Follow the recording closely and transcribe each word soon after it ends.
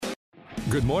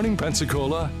Good morning,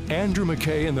 Pensacola. Andrew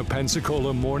McKay and the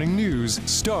Pensacola Morning News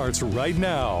starts right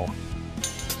now.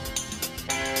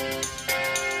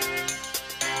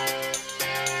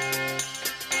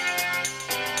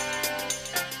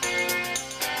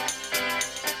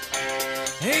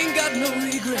 Ain't got no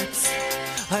regrets.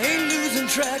 I ain't losing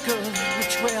track of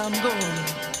which way I'm going.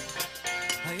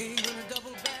 I ain't gonna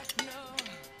double back now.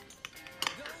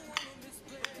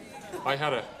 I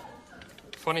had a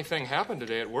funny thing happen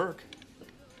today at work.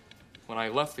 When I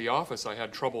left the office, I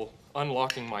had trouble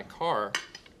unlocking my car.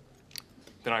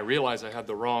 Then I realized I had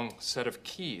the wrong set of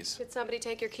keys. Did somebody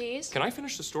take your keys? Can I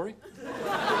finish the story?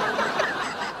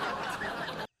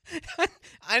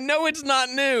 I know it's not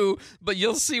new, but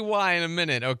you'll see why in a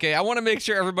minute, okay? I want to make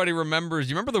sure everybody remembers.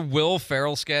 You remember the Will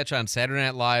Ferrell sketch on Saturday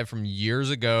Night Live from years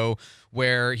ago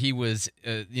where he was,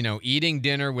 eating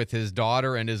dinner with his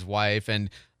daughter and his wife, and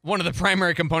one of the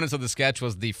primary components of the sketch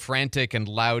was the frantic and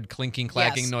loud clinking,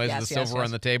 clacking noise of the silver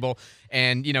on the table.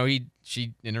 And,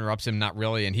 she interrupts him, not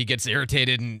really, and he gets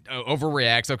irritated and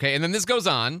overreacts, okay? And then this goes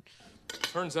on.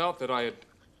 Turns out that I had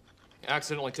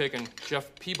accidentally taken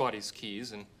Jeff Peabody's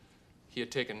keys, and he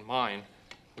had taken mine.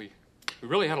 We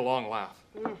really had a long laugh.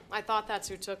 I thought that's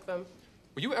who took them.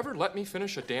 Will you ever let me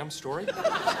finish a damn story?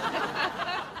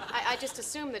 I just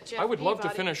assumed that Jeff I would love to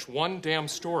Peabody- finish one damn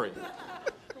story.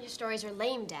 Your stories are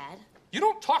lame, Dad. You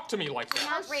don't talk to me like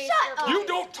that. Shut up! You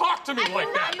don't talk to me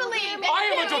like that. I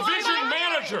am a division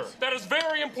manager. That is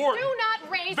very important. Do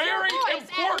not raise Very your voice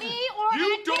important. at me or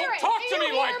You at don't Garrett. talk Do to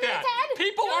you me like hear that. Ted?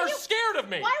 People Do are you- scared of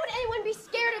me. Why would anyone be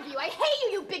scared of you? I hate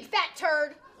you, you big fat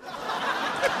turd.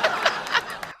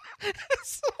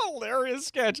 It's a hilarious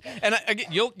sketch. And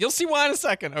you'll see why in a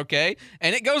second, okay?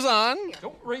 And it goes on.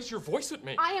 Don't raise your voice at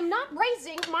me. I am not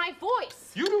raising my voice.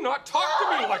 You do not talk to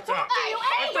me like that.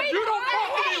 I said you don't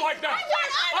talk to me like that.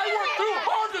 I work too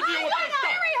hard to deal with this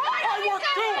stuff. I work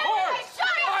too hard.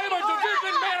 I am a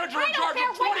division manager in charge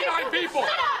of 29 people.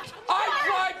 I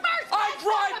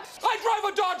drive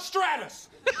a Dodge Stratus.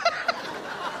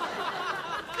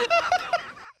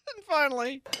 And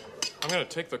finally, I'm going to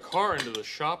take the car into the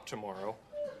shop tomorrow.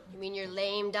 You mean your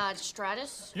lame Dodge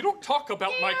Stratus? You don't talk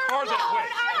about my car that way.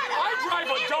 I drive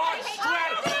a Dodge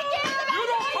Stratus. You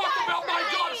don't talk about my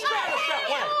Dodge Stratus that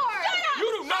way. You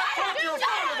do not talk to your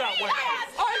father that way.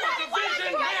 I'm a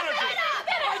division manager.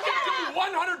 I can do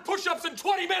 100 push-ups in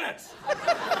 20 minutes.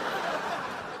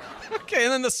 okay,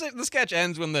 and then the sketch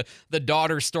ends when the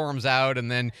daughter storms out,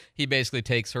 and then he basically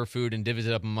takes her food and divvies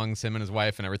it up amongst him and his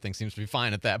wife, and everything seems to be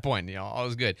fine at that point. All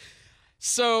is good.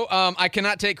 So I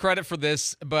cannot take credit for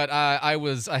this, but I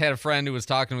had a friend who was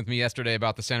talking with me yesterday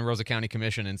about the Santa Rosa County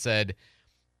Commission and said,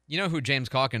 you know who James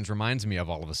Calkins reminds me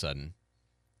of all of a sudden?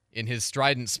 In his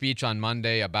strident speech on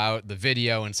Monday about the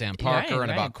video and Sam Parker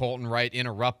and about Colton Wright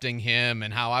interrupting him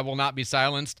and how I will not be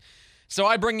silenced. So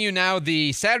I bring you now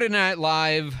the Saturday Night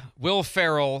Live Will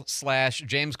Ferrell /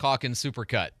 James Calkins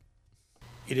supercut.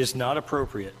 It is not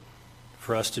appropriate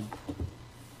for us to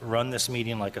run this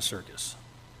meeting like a circus.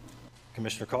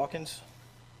 Commissioner Calkins,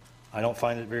 I don't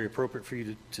find it very appropriate for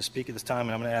you to speak at this time,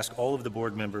 and I'm going to ask all of the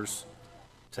board members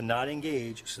to not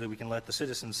engage so that we can let the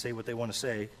citizens say what they want to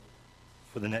say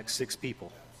for the next 6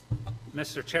 people.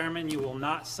 Mr. Chairman, you will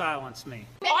not silence me.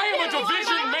 I am a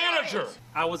division manager.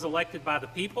 I was elected by the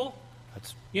people.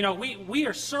 We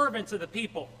are servants of the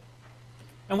people,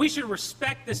 and we should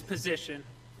respect this position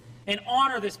and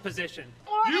honor this position.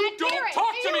 You don't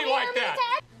talk to me like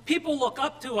that. People look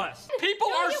up to us. People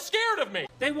are scared of me.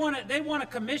 They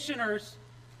want commissioners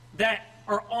that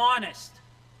are honest,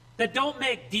 that don't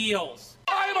make deals.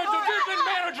 I am a division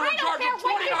manager in charge of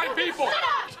 29 people.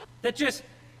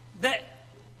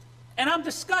 And I'm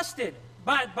disgusted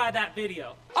by that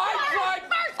video. I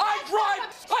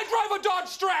drive a Dodge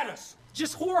Stratus.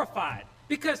 Just horrified,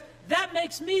 because that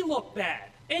makes me look bad,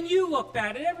 and you look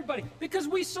bad, and everybody, because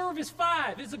we serve as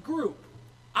 5, as a group.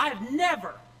 I've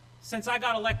never, since I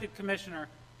got elected commissioner,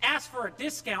 asked for a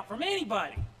discount from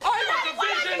anybody. I'm a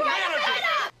division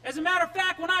manager. As a matter of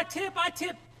fact, when I tip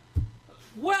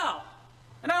well.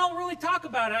 And I don't really talk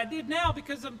about it. I did now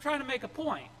because I'm trying to make a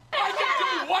point. I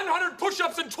can do 100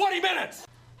 push-ups in 20 minutes.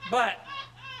 But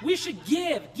we should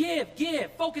give,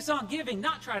 focus on giving,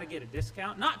 not try to get a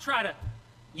discount, not try to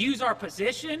use our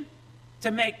position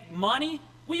to make money.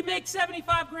 We make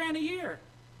 $75,000 a year,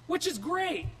 which is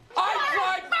great.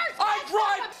 I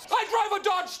drive a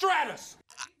Dodge Stratus.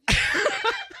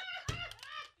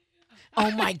 Oh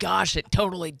my gosh, it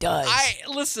totally does.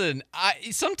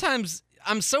 Sometimes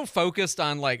I'm so focused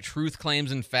on like truth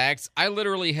claims and facts. I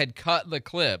literally had cut the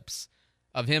clips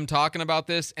of him talking about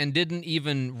this and didn't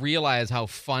even realize how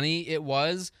funny it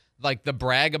was, like the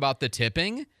brag about the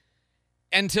tipping.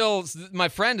 until my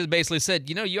friend had basically said,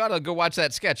 you ought to go watch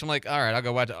that sketch. I'm like, all right, I'll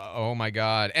go watch it. Oh, my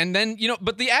God. And then,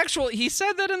 but he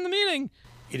said that in the meeting.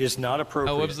 It is not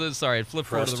appropriate. Oh, whoops, sorry. It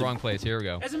flipped over to the wrong place. Here we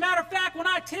go. As a matter of fact, when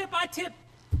I tip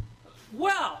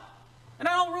well. And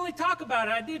I don't really talk about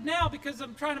it. I did now because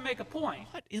I'm trying to make a point.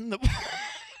 What in the...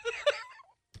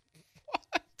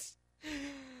 What?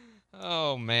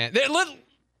 Oh, man.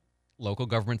 Local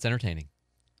government's entertaining.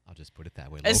 I'll just put it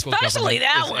that way. Especially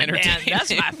that one, man. That's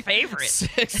my favorite.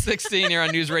 6:16 here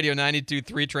on News Radio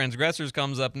 92.3. Transgressors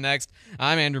comes up next.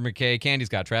 I'm Andrew McKay. Candy's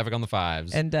got traffic on the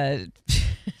 5s. And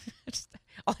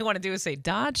all I want to do is say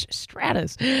Dodge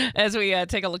Stratus as we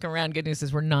take a look around. Good news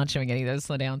is we're not showing any of those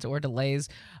slowdowns or delays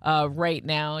right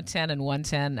now. 10 and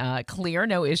 110 clear.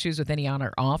 No issues with any on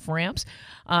or off ramps.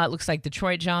 It looks like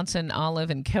Detroit, Johnson, Olive,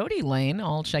 and Cody Lane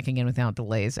all checking in without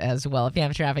delays as well. If you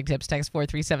have traffic tips, text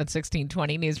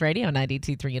 437-1620. News Radio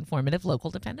 92.3, informative,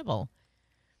 local, dependable.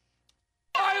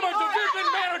 I am a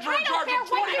division manager in charge of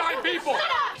 29 people.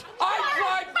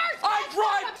 I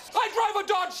drive a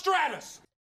Dodge Stratus.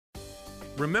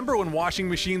 Remember when washing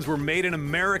machines were made in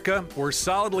America, were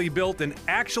solidly built, and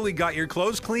actually got your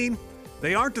clothes clean?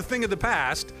 They aren't a thing of the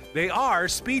past. They are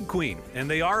Speed Queen, and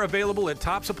they are available at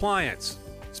Tops Appliance.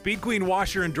 Speed Queen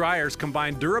washer and dryers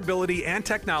combine durability and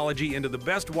technology into the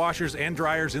best washers and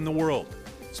dryers in the world.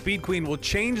 Speed Queen will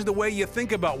change the way you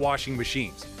think about washing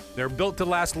machines. They're built to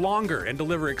last longer and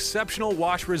deliver exceptional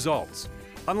wash results.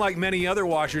 Unlike many other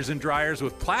washers and dryers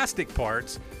with plastic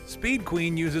parts, Speed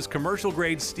Queen uses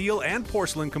commercial-grade steel and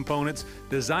porcelain components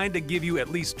designed to give you at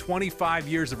least 25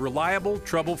 years of reliable,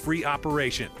 trouble-free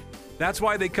operation. That's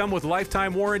why they come with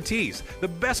lifetime warranties, the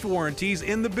best warranties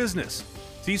in the business.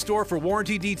 See store for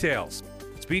warranty details.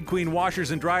 Speed Queen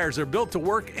washers and dryers are built to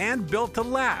work and built to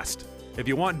last. If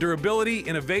you want durability,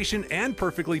 innovation, and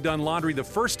perfectly done laundry the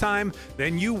first time,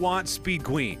 then you want Speed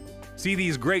Queen. See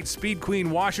these great Speed Queen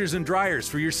washers and dryers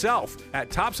for yourself at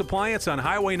Tops Appliance on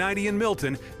Highway 90 in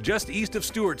Milton, just east of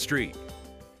Stewart Street.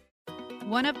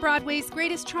 One of Broadway's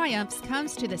greatest triumphs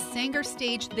comes to the Sanger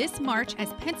stage this March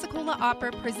as Pensacola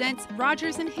Opera presents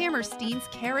Rodgers and Hammerstein's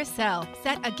Carousel.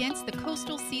 Set against the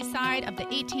coastal seaside of the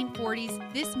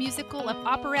 1840s, this musical of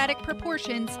operatic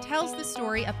proportions tells the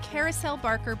story of Carousel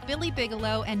Barker, Billy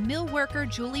Bigelow, and mill worker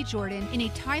Julie Jordan in a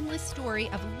timeless story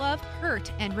of love,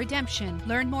 hurt, and redemption.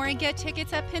 Learn more and get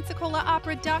tickets at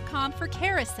PensacolaOpera.com for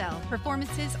Carousel.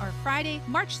 Performances are Friday,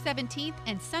 March 17th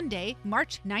and Sunday,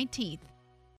 March 19th.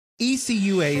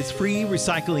 ECUA's free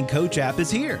recycling coach app is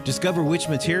here. Discover which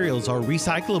materials are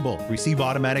recyclable, receive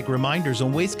automatic reminders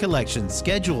on waste collection,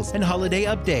 schedules, and holiday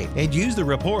update, and use the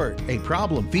Report a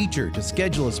Problem feature to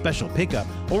schedule a special pickup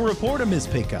or report a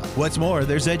missed pickup. What's more,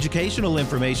 there's educational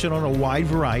information on a wide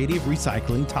variety of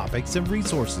recycling topics and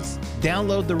resources.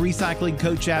 Download the Recycling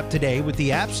Coach app today with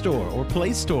the App Store or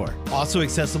Play Store. Also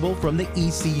accessible from the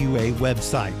ECUA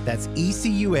website. That's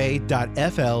ecua.fl.gov.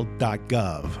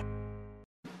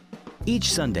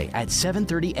 Each Sunday at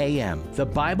 7:30 a.m., the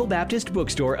Bible Baptist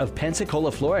Bookstore of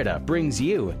Pensacola, Florida brings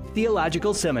you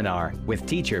Theological Seminar with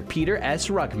teacher Peter S.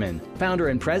 Ruckman, founder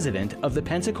and president of the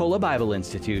Pensacola Bible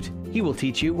Institute. He will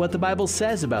teach you what the Bible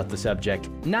says about the subject,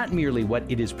 not merely what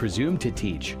it is presumed to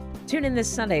teach. Tune in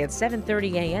this Sunday at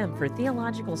 7:30 a.m. for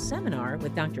Theological Seminar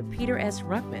with Dr. Peter S.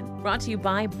 Ruckman, brought to you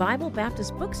by Bible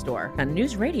Baptist Bookstore on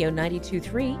News Radio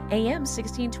 92.3 AM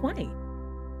 1620.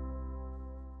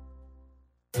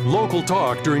 Local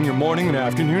talk during your morning and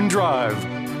afternoon drive.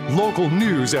 Local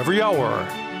news every hour.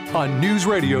 On News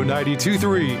Radio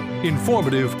 92.3.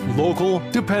 Informative, local,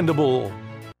 dependable.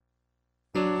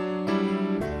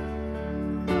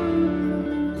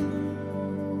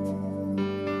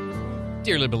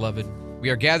 Dearly beloved, we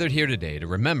are gathered here today to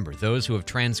remember those who have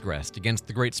transgressed against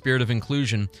the great spirit of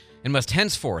inclusion and must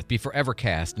henceforth be forever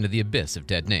cast into the abyss of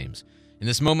dead names. In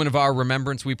this moment of our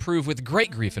remembrance, we prove with great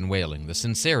grief and wailing the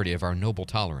sincerity of our noble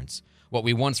tolerance. What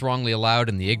we once wrongly allowed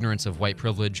in the ignorance of white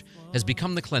privilege has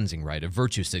become the cleansing rite of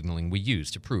virtue signaling we use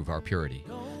to prove our purity.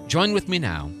 Join with me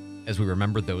now as we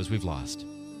remember those we've lost.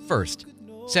 First,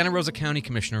 Santa Rosa County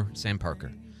Commissioner Sam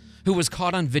Parker, who was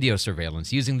caught on video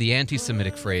surveillance using the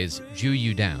anti-Semitic phrase, "Jew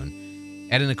you down,"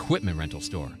 at an equipment rental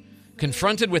store.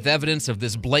 Confronted with evidence of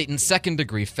this blatant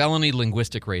second-degree felony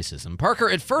linguistic racism,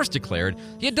 Parker at first declared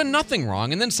he had done nothing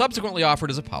wrong and then subsequently offered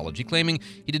his apology, claiming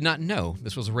he did not know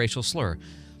this was a racial slur.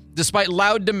 Despite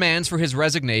loud demands for his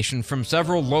resignation from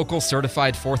several local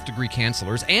certified fourth-degree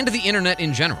counselors and the internet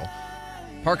in general,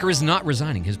 Parker is not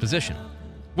resigning his position.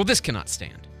 Well, this cannot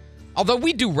stand. Although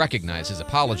we do recognize his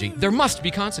apology, there must be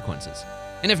consequences.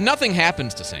 And if nothing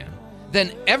happens to Sam,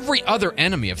 then every other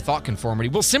enemy of thought conformity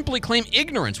will simply claim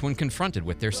ignorance when confronted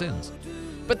with their sins.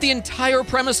 But the entire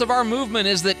premise of our movement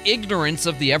is that ignorance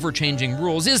of the ever-changing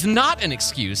rules is not an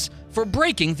excuse for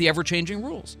breaking the ever-changing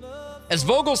rules. As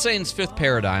Vogelsain's fifth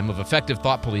paradigm of effective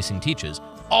thought policing teaches,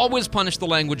 always punish the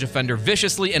language offender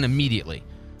viciously and immediately.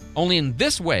 Only in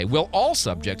this way will all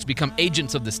subjects become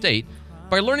agents of the state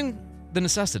by learning the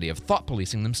necessity of thought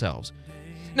policing themselves.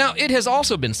 Now, it has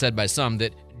also been said by some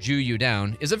that Jew you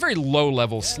down is a very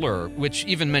low-level slur, which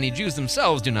even many Jews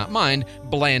themselves do not mind,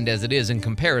 bland as it is in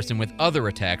comparison with other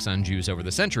attacks on Jews over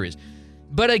the centuries.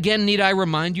 But again, need I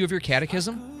remind you of your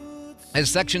catechism? As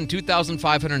section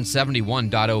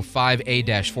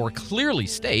 2571.05a-4 clearly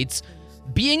states,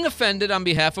 being offended on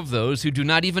behalf of those who do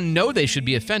not even know they should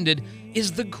be offended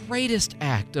is the greatest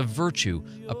act of virtue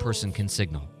a person can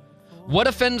signal. What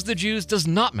offends the Jews does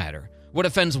not matter. What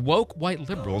offends woke white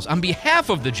liberals on behalf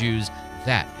of the Jews,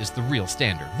 that is the real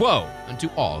standard. Woe unto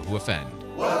all who offend.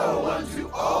 Woe unto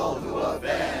all who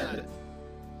offend.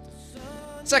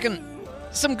 Second,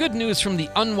 some good news from the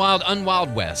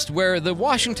unwild West, where the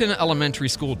Washington Elementary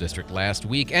School District last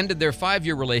week ended their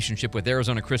 5-year relationship with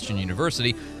Arizona Christian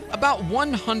University, about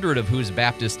 100 of whose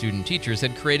Baptist student teachers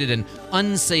had created an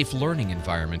unsafe learning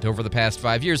environment over the past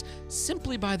 5 years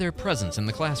simply by their presence in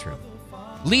the classroom.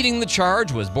 Leading the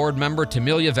charge was board member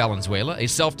Tamilia Valenzuela, a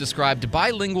self-described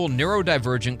bilingual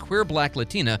neurodivergent queer black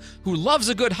Latina who loves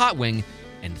a good hot wing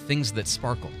and things that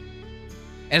sparkle.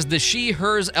 As the she,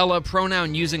 hers, Ella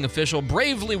pronoun-using official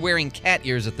bravely wearing cat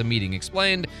ears at the meeting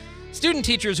explained, student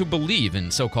teachers who believe in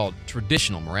so-called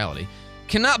traditional morality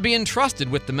cannot be entrusted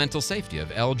with the mental safety of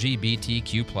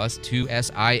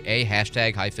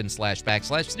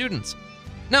LGBTQ+2SIA #/ students.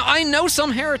 Now, I know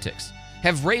some heretics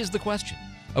have raised the question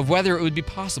of whether it would be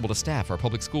possible to staff our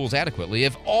public schools adequately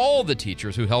if all the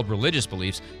teachers who held religious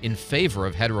beliefs in favor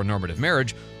of heteronormative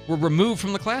marriage were removed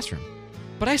from the classroom.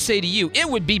 But I say to you, it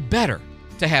would be better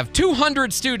to have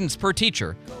 200 students per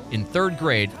teacher in 3rd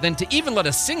grade than to even let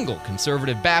a single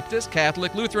conservative Baptist,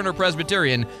 Catholic, Lutheran, or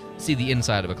Presbyterian see the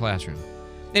inside of a classroom.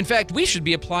 In fact, we should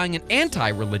be applying an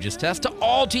anti-religious test to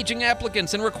all teaching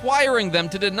applicants and requiring them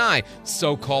to deny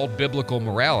so-called biblical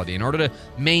morality in order to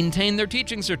maintain their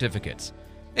teaching certificates.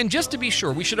 And just to be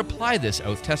sure, we should apply this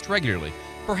oath test regularly,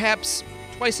 perhaps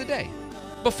twice a day,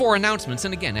 before announcements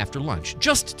and again after lunch,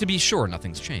 just to be sure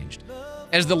nothing's changed.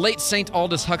 As the late St.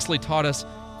 Aldous Huxley taught us,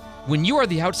 when you are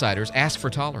the outsiders, ask for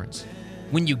tolerance.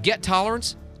 When you get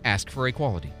tolerance, ask for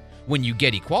equality. When you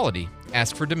get equality,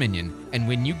 ask for dominion. And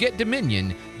when you get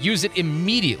dominion, use it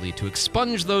immediately to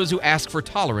expunge those who ask for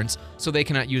tolerance so they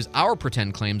cannot use our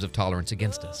pretend claims of tolerance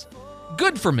against us.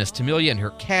 Good for Miss Tamilia and her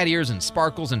cat ears and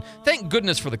sparkles, and thank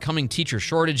goodness for the coming teacher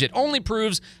shortage. It only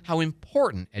proves how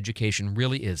important education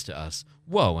really is to us.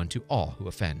 Woe unto all who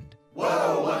offend.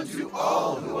 Woe unto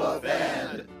all who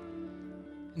offend.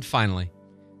 And finally,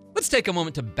 let's take a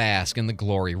moment to bask in the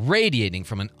glory radiating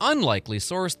from an unlikely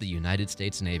source, the United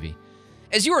States Navy.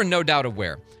 As you are no doubt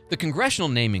aware, the Congressional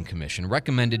Naming Commission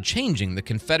recommended changing the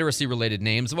Confederacy-related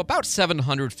names of about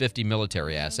 750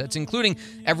 military assets, including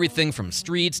everything from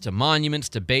streets to monuments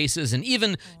to bases and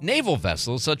even naval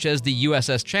vessels such as the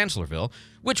USS Chancellorsville,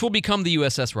 which will become the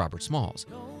USS Robert Smalls.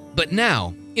 But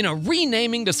now, in a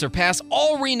renaming to surpass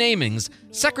all renamings,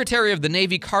 Secretary of the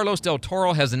Navy Carlos Del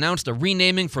Toro has announced a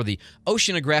renaming for the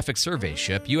Oceanographic Survey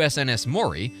ship USNS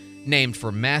Maury, named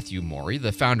for Matthew Maury,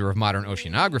 the founder of modern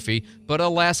oceanography, but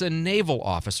alas, a naval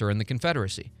officer in the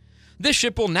Confederacy. This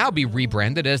ship will now be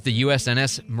rebranded as the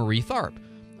USNS Marie Tharp,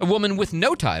 a woman with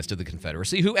no ties to the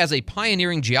Confederacy who, as a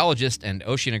pioneering geologist and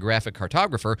oceanographic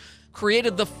cartographer,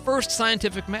 created the first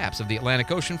scientific maps of the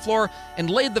Atlantic Ocean floor and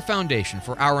laid the foundation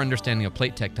for our understanding of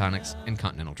plate tectonics and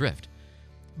continental drift.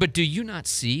 But do you not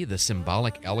see the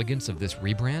symbolic elegance of this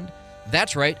rebrand?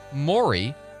 That's right,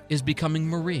 Maury is becoming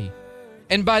Marie.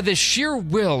 And by the sheer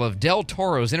will of Del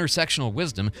Toro's intersectional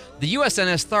wisdom, the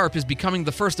USNS Tharp is becoming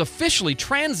the first officially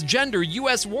transgender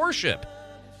U.S. warship.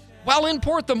 While in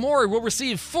port, the Maury will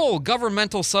receive full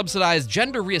governmental subsidized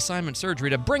gender reassignment surgery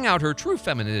to bring out her true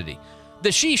femininity,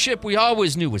 the she-ship we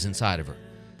always knew was inside of her.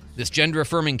 This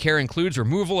gender-affirming care includes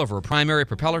removal of her primary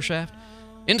propeller shaft,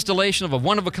 installation of a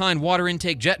one-of-a-kind water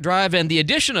intake jet drive, and the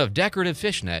addition of decorative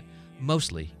fishnet,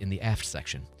 mostly in the aft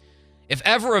section. If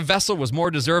ever a vessel was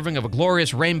more deserving of a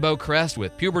glorious rainbow crest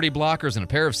with puberty blockers and a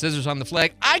pair of scissors on the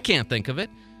flag, I can't think of it.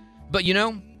 But you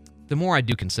know, the more I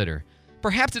do consider,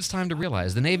 perhaps it's time to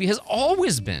realize the Navy has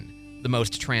always been the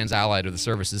most trans-allied of the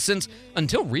services since,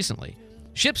 until recently,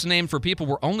 ships named for people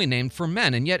were only named for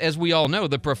men, and yet, as we all know,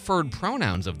 the preferred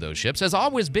pronouns of those ships has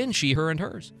always been she, her, and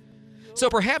hers. So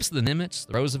perhaps the Nimitz,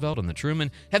 the Roosevelt, and the Truman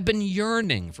have been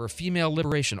yearning for female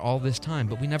liberation all this time,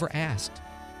 but we never asked.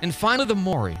 And finally, the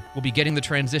Maury will be getting the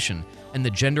transition and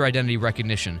the gender identity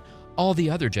recognition all the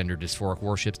other gender dysphoric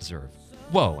warships deserve.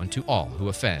 Woe unto all who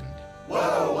offend.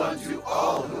 Woe unto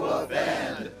all who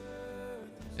offend.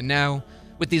 And now,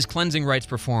 with these cleansing rites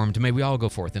performed, may we all go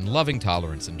forth in loving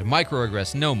tolerance and to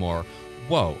microaggress no more.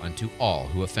 Woe unto all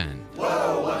who offend.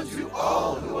 Woe unto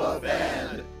all who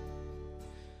offend.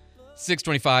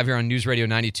 625 here on News Radio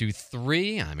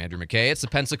 92.3. I'm Andrew McKay. It's the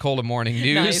Pensacola Morning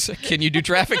News. Nice. Can you do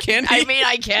traffic, Candy? I mean,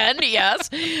 I can, yes.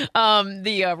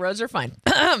 The roads are fine.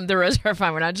 The roads are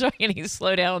fine. We're not showing any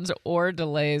slowdowns or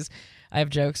delays. I have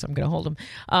jokes. I'm going to hold them.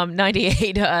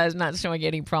 98 is not showing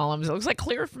any problems. It looks like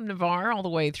clear from Navarre all the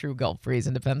way through Gulf Breeze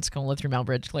into Pensacola through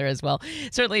Melbridge, clear as well.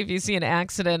 Certainly, if you see an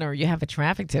accident or you have a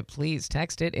traffic tip, please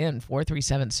text it in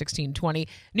 437-1620.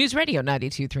 News Radio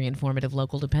 92.3, informative,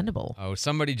 local, dependable. Oh,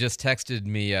 somebody just texted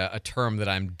me a term that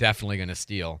I'm definitely going to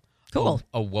steal. Cool.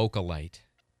 A woke-a-lite.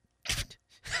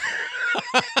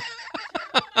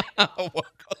 A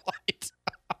woke-a-lite.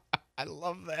 I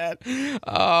love that.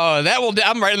 Oh,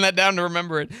 I'm writing that down to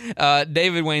remember it.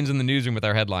 David Wayne's in the newsroom with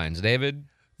our headlines. David?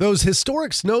 Those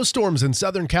historic snowstorms in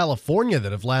Southern California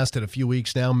that have lasted a few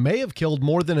weeks now may have killed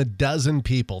more than a dozen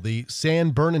people. The San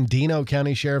Bernardino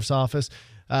County Sheriff's Office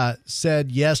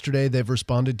said yesterday they've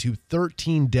responded to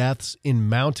 13 deaths in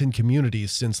mountain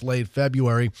communities since late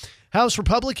February. House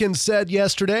Republicans said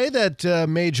yesterday that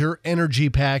major energy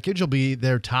package will be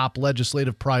their top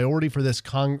legislative priority for this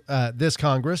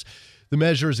Congress. The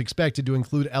measure is expected to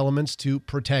include elements to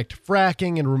protect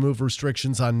fracking and remove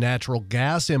restrictions on natural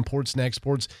gas imports and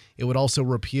exports. It would also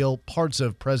repeal parts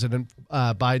of President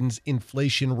Biden's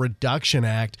Inflation Reduction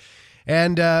Act.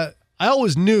 And I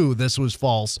always knew this was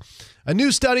false. A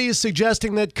new study is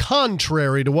suggesting that,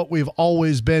 contrary to what we've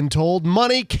always been told,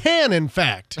 money can, in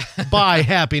fact, buy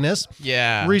happiness.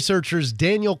 Yeah. Researchers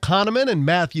Daniel Kahneman and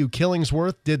Matthew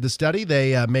Killingsworth did the study.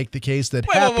 They make the case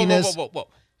that happiness... Whoa.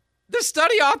 The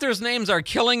study authors' names are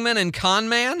Killingman and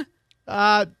Conman? Say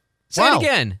wow. it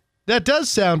again. That does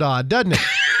sound odd, doesn't it?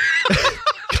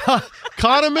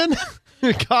 Kahneman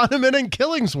and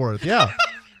Killingsworth, yeah.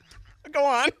 Go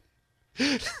on.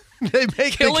 They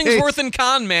make Killingsworth and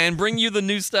Conman bring you the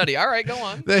new study. All right, go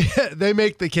on. They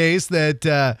make the case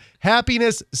that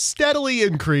happiness steadily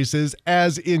increases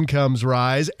as incomes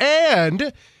rise,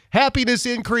 and happiness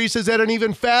increases at an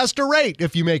even faster rate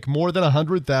if you make more than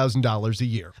 $100,000 a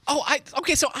year. Oh,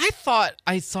 okay. So I thought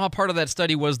I saw part of that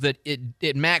study was that it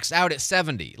maxed out at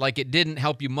 70. Like it didn't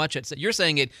help you much. You're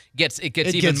saying it gets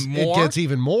even more. It gets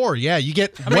even more. Yeah, you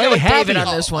get I'm way go with happy David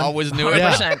on this one. Always knew it.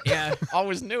 100%, yeah.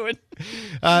 Always knew it.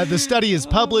 The study is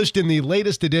published in the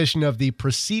latest edition of the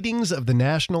Proceedings of the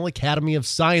National Academy of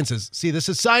Sciences. See, this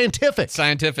is scientific.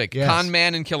 Scientific. Yes.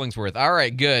 Conman and Killingsworth. All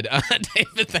right, good.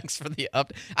 David, thanks for the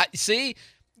update. See,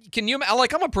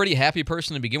 I'm a pretty happy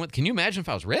person to begin with. Can you imagine if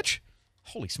I was rich?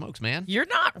 Holy smokes, man. You're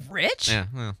not rich? Yeah,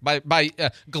 well, by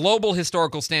global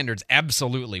historical standards,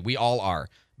 absolutely. We all are.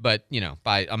 But,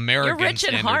 by American You're rich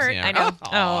standards. in heart. Yeah. I know.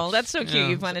 Oh, that's so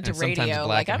cute. You've went into radio.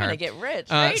 Like, I'm going to get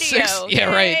rich. Radio.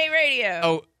 Yay,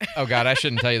 radio. Oh, God, I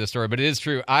shouldn't tell you the story, but it is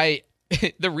true.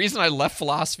 The reason I left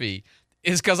philosophy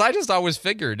is because I just always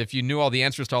figured if you knew all the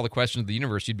answers to all the questions of the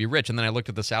universe, you'd be rich. And then I looked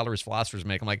at the salaries philosophers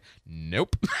make. I'm like,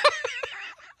 nope.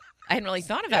 I hadn't really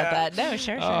thought about that. No,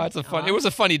 sure. Oh, it was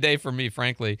a funny day for me,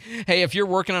 frankly. Hey, if you're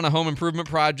working on a home improvement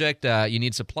project, you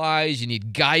need supplies, you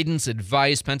need guidance,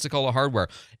 advice, Pensacola Hardware.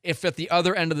 If at the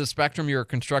other end of the spectrum, you're a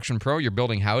construction pro, you're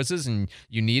building houses and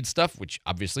you need stuff, which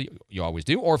obviously you always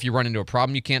do, or if you run into a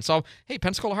problem you can't solve, hey,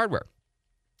 Pensacola Hardware.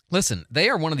 Listen, they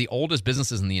are one of the oldest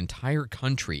businesses in the entire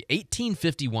country.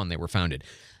 1851 they were founded.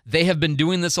 They have been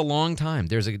doing this a long time.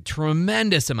 There's a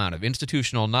tremendous amount of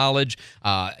institutional knowledge.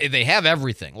 They have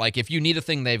everything. Like if you need a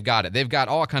thing, they've got it. They've got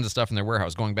all kinds of stuff in their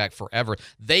warehouse going back forever.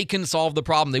 They can solve the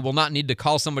problem. They will not need to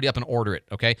call somebody up and order it,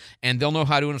 okay? And they'll know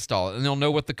how to install it. And they'll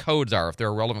know what the codes are if there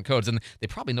are relevant codes. And they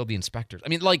probably know the inspectors. I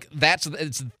mean, like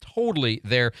it's totally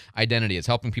their identity. It's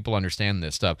helping people understand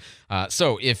this stuff.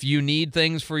 So if you need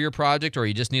things for your project or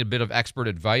you just need a bit of expert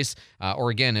advice,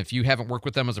 or again, if you haven't worked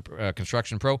with them as a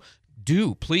construction pro,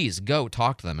 please go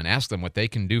talk to them and ask them what they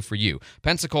can do for you.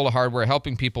 Pensacola Hardware,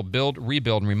 helping people build,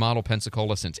 rebuild, and remodel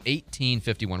Pensacola since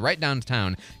 1851, right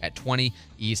downtown at 20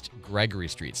 East Gregory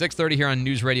Street. 6:30 here on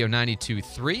News Radio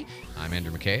 92.3. I'm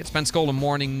Andrew McKay. It's Pensacola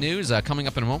Morning News. Coming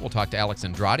up in a moment, we'll talk to Alex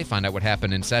Andrade, find out what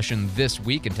happened in session this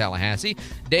week in Tallahassee.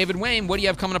 David Wayne, what do you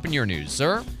have coming up in your news,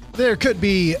 sir? There could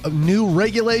be new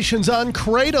regulations on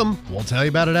Kratom. We'll tell you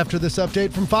about it after this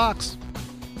update from Fox.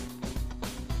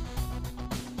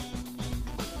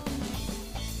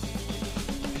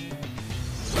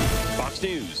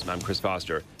 News. I'm Chris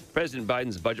Foster. President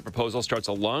Biden's budget proposal starts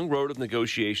a long road of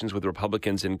negotiations with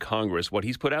Republicans in Congress. What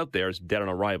he's put out there is dead on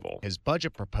arrival. His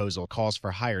budget proposal calls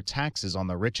for higher taxes on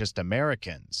the richest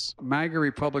Americans. MAGA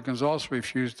Republicans also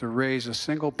refuse to raise a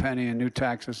single penny in new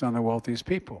taxes on the wealthiest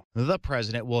people. The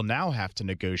president will now have to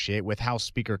negotiate with House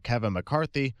Speaker Kevin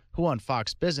McCarthy, who on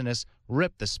Fox Business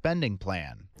ripped the spending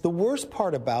plan. The worst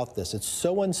part about this, it's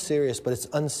so unserious, but it's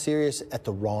unserious at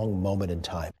the wrong moment in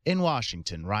time. In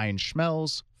Washington, Ryan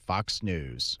Schmelz, Fox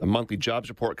News. The monthly jobs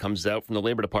report comes out from the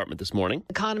Labor Department this morning.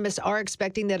 Economists are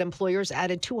expecting that employers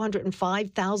added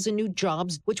 205,000 new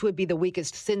jobs, which would be the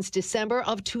weakest since December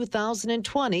of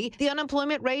 2020. The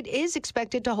unemployment rate is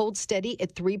expected to hold steady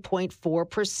at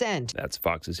 3.4%. That's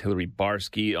Fox's Hillary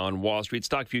Barsky on Wall Street.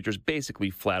 Stock futures basically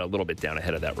flat, a little bit down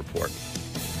ahead of that report.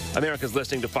 America's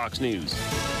listening to Fox News.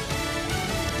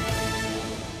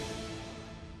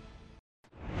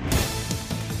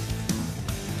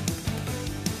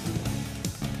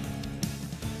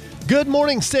 Good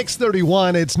morning,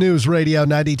 631. It's News Radio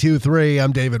 92.3.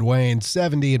 I'm David Wayne.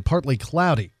 70 and partly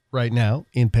cloudy right now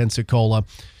in Pensacola.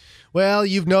 Well,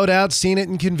 you've no doubt seen it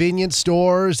in convenience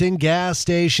stores, in gas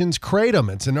stations.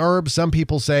 Kratom, it's an herb. Some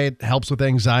people say it helps with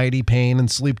anxiety, pain, and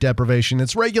sleep deprivation.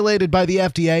 It's regulated by the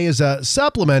FDA as a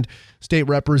supplement. State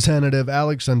Representative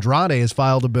Alex Andrade has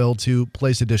filed a bill to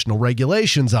place additional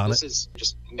regulations on it. This is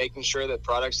just making sure that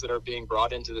products that are being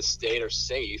brought into the state are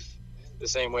safe, the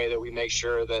same way that we make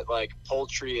sure that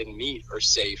poultry and meat are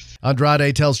safe.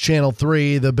 Andrade tells Channel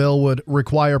 3 the bill would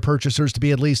require purchasers to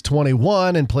be at least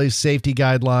 21 and place safety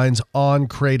guidelines on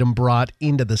kratom brought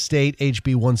into the state.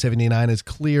 HB 179 has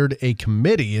cleared a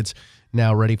committee. It's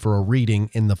now ready for a reading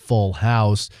in the full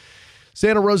House.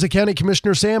 Santa Rosa County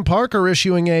Commissioner Sam Parker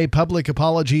issuing a public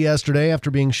apology yesterday after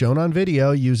being shown on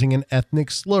video using an ethnic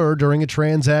slur during a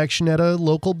transaction at a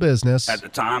local business. At the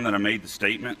time that I made the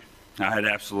statement, I had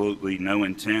absolutely no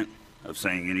intent of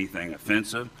saying anything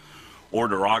offensive or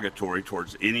derogatory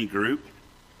towards any group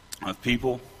of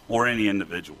people or any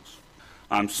individuals.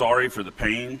 I'm sorry for the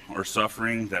pain or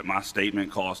suffering that my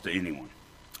statement caused to anyone,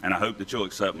 and I hope that you'll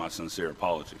accept my sincere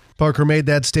apology. Parker made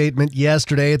that statement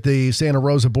yesterday at the Santa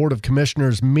Rosa Board of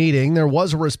Commissioners meeting. There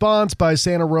was a response by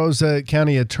Santa Rosa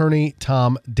County Attorney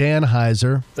Tom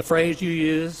Danheiser. The phrase you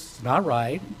use, not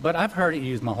right, but I've heard it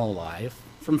used my whole life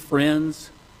from friends,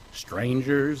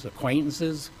 strangers,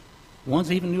 acquaintances, ones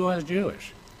even knew I was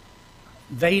Jewish.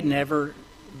 It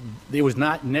was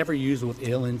never used with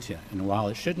ill intent. And while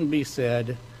it shouldn't be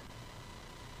said,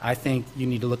 I think you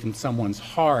need to look in someone's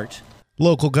heart.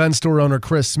 Local gun store owner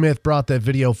Chris Smith brought that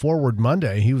video forward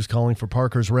Monday. He was calling for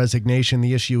Parker's resignation.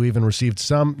 The issue even received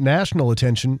some national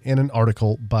attention in an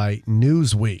article by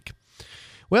Newsweek.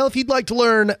 Well, if you'd like to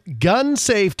learn gun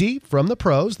safety from the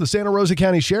pros, the Santa Rosa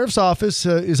County Sheriff's Office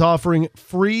is offering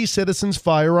free citizens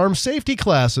firearm safety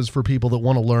classes for people that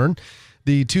want to learn.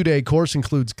 The 2-day course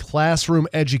includes classroom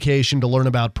education to learn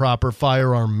about proper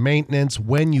firearm maintenance,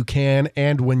 when you can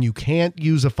and when you can't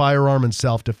use a firearm in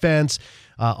self-defense.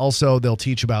 Also, they'll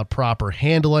teach about proper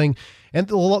handling, and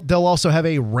they'll also have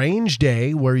a range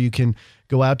day where you can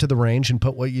go out to the range and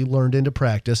put what you learned into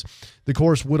practice. The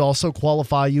course would also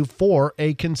qualify you for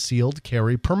a concealed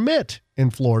carry permit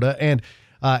in Florida. And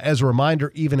as a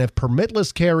reminder, even if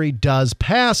permitless carry does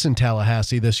pass in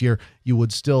Tallahassee this year, you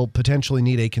would still potentially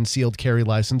need a concealed carry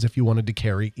license if you wanted to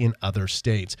carry in other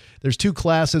states. There's 2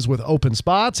 classes with open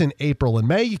spots in April and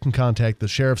May. You can contact the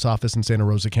Sheriff's Office in Santa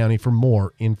Rosa County for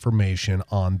more information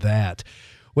on that.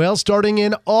 Well, starting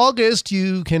in August,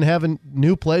 you can have a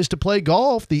new place to play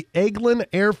golf. The Eglin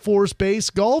Air Force Base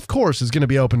Golf Course is going to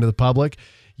be open to the public.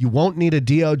 You won't need a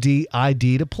DOD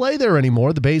ID to play there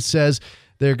anymore. The base says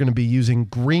they're going to be using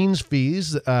greens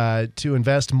fees to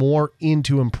invest more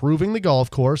into improving the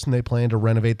golf course, and they plan to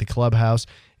renovate the clubhouse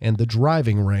and the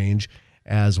driving range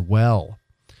as well.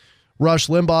 Rush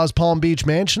Limbaugh's Palm Beach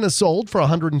mansion is sold for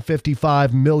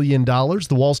 $155 million. The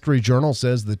Wall Street Journal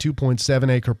says the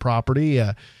 2.7-acre property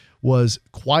was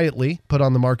quietly put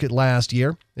on the market last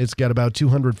year. It's got about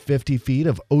 250 feet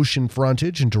of ocean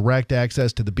frontage and direct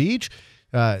access to the beach.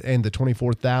 And the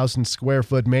 24,000 square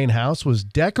foot main house was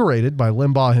decorated by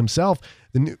Limbaugh himself.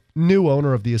 The new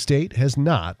owner of the estate has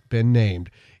not been named.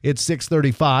 It's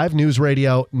 6:35, News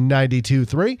Radio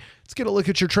 92.3. Let's get a look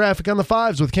at your traffic on the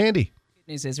 5s with Candy.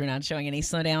 News is we're not showing any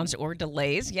slowdowns or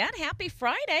delays yet. Happy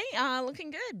Friday. Looking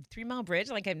good. 3 Mile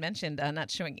Bridge, like I mentioned, not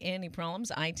showing any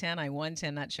problems. I-10,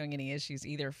 I-110, not showing any issues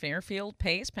either. Fairfield,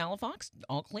 Pace, Palafox,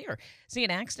 all clear. See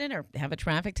an accident or have a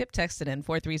traffic tip, text it in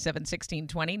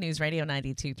 437-1620. News Radio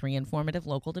 92.3, informative,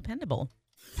 local, dependable.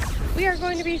 We are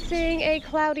going to be seeing a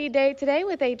cloudy day today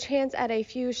with a chance at a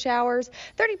few showers,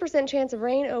 30% chance of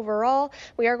rain overall.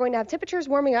 We are going to have temperatures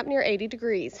warming up near 80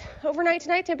 degrees. Overnight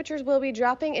tonight, temperatures will be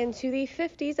dropping into the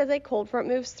 50s as a cold front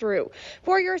moves through.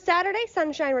 For your Saturday,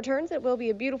 sunshine returns. It will be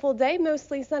a beautiful day,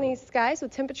 mostly sunny skies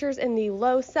with temperatures in the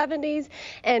low 70s.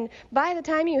 And by the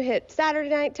time you hit Saturday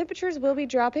night, temperatures will be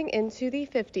dropping into the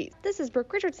 50s. This is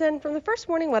Brooke Richardson from the First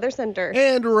Warning Weather Center.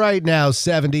 And right now,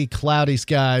 70 cloudy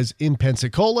skies in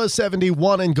Pensacola,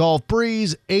 71 in Gulf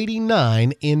Breeze,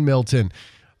 89 in Milton.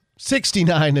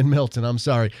 69 in Milton, I'm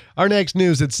sorry. Our next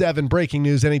news at 7, breaking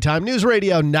news anytime. News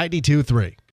Radio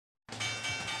 92.3.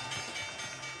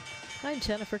 I'm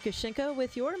Jennifer Kushinko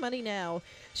with Your Money Now.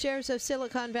 Shares of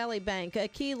Silicon Valley Bank, a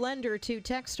key lender to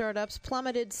tech startups,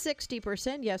 plummeted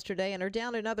 60% yesterday and are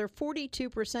down another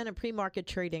 42% in pre-market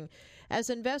trading as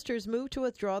investors move to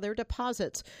withdraw their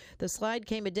deposits. The slide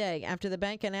came a day after the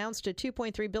bank announced a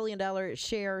 $2.3 billion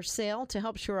share sale to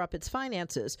help shore up its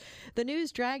finances. The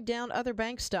news dragged down other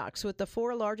bank stocks, with the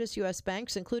 4 largest U.S.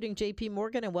 banks, including J.P.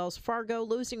 Morgan and Wells Fargo,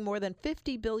 losing more than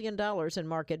 $50 billion in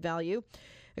market value.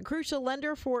 A crucial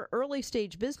lender for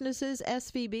early-stage businesses,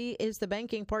 SVB is the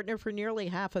banking partner for nearly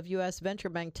half of U.S. venture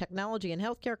bank technology and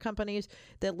healthcare companies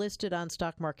that listed on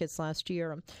stock markets last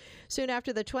year. Soon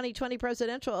after the 2020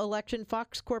 presidential election,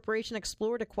 Fox Corporation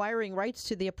explored acquiring rights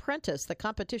to The Apprentice, the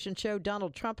competition show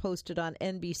Donald Trump hosted on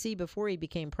NBC before he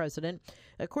became president.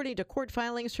 According to court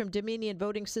filings from Dominion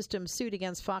Voting Systems suit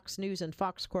against Fox News and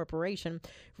Fox Corporation,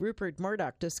 Rupert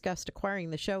Murdoch discussed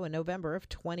acquiring the show in November of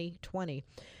 2020.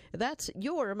 That's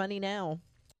Your Money Now.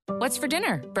 What's for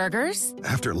dinner? Burgers?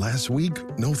 After last week,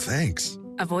 no thanks.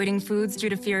 Avoiding foods due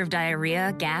to fear of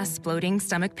diarrhea, gas, bloating,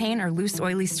 stomach pain, or loose,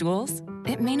 oily stools?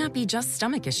 It may not be just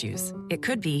stomach issues. It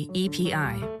could be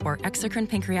EPI, or exocrine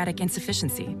pancreatic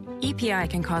insufficiency. EPI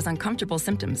can cause uncomfortable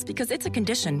symptoms because it's a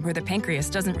condition where the pancreas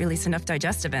doesn't release enough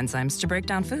digestive enzymes to break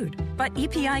down food. But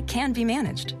EPI can be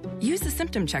managed. Use the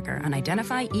symptom checker on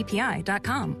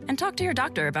identifyepi.com and talk to your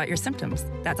doctor about your symptoms.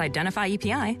 That's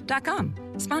identifyepi.com.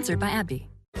 Sponsored by AbbVie.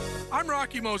 I'm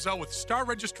Rocky Moselle with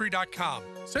StarRegistry.com.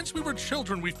 Since we were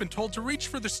children, we've been told to reach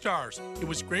for the stars. It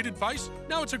was great advice.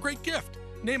 Now it's a great gift.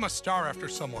 Name a star after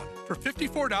someone. For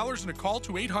 $54 and a call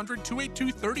to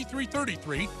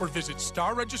 800-282-3333 or visit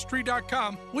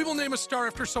StarRegistry.com, we will name a star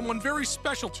after someone very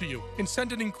special to you and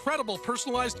send an incredible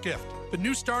personalized gift. The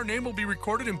new star name will be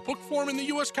recorded in book form in the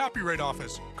U.S. Copyright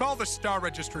Office. Call the Star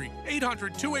Registry,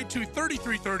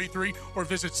 800-282-3333 or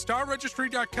visit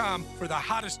StarRegistry.com for the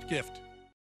hottest gift.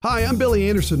 Hi, I'm Billy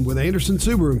Anderson with Anderson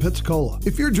Subaru in Pensacola.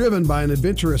 If you're driven by an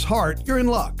adventurous heart, you're in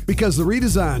luck because the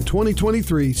redesigned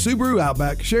 2023 Subaru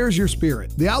Outback shares your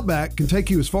spirit. The Outback can take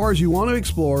you as far as you want to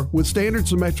explore with standard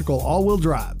symmetrical all-wheel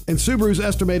drive. And Subaru's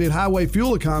estimated highway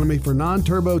fuel economy for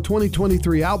non-turbo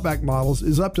 2023 Outback models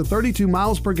is up to 32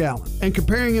 miles per gallon. And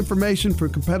comparing information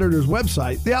from competitors'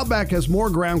 website, the Outback has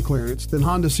more ground clearance than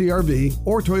Honda CR-V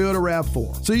or Toyota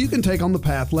RAV4, so you can take on the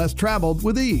path less traveled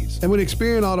with ease. And when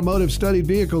Experian Automotive studied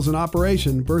vehicles in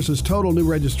operation versus total new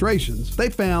registrations, they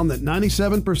found that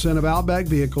 97% of Outback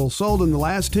vehicles sold in the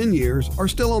last 10 years are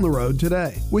still on the road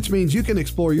today, which means you can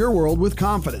explore your world with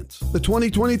confidence. The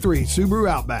 2023 Subaru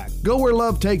Outback. Go where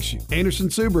love takes you. Anderson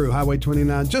Subaru, Highway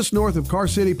 29, just north of Car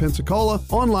City, Pensacola.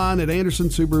 Online at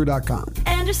andersonsubaru.com.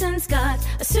 Anderson's got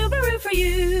a Subaru for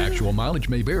you. Actual mileage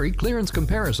may vary. Clearance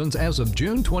comparisons as of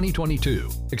June 2022.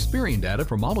 Experian data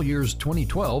for model years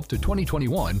 2012 to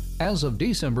 2021 as of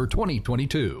December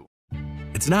 2022.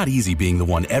 It's not easy being the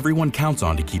one everyone counts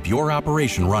on to keep your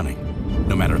operation running,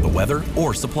 no matter the weather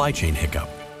or supply chain hiccup.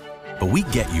 But we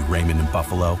get you, Raymond in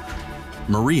Buffalo,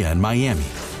 Maria in Miami,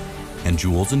 and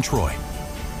Jules in Troy,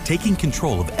 taking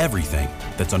control of everything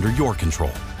that's under your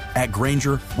control. At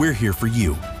Grainger, we're here for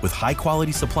you with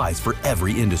high-quality supplies for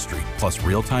every industry, plus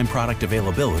real-time product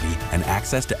availability and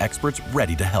access to experts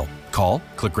ready to help. Call,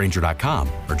 click Grainger.com,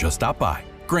 or just stop by.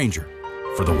 Grainger,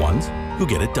 for the ones who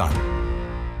get it done.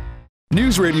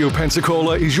 News Radio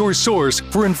Pensacola is your source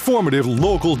for informative,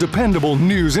 local, dependable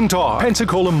news and talk.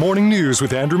 Pensacola Morning News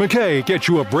with Andrew McKay gets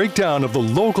you a breakdown of the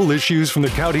local issues from the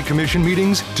county commission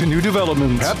meetings to new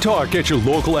developments. Pep Talk gets your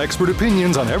local expert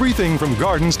opinions on everything from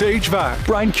gardens to HVAC.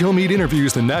 Brian Kilmeade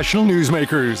interviews the national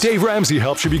newsmakers. Dave Ramsey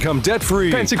helps you become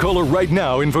debt-free. Pensacola Right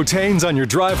Now infotains on your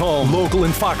drive home. Local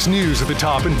and Fox News at the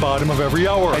top and bottom of every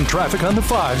hour. And traffic on the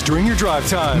 5s during your drive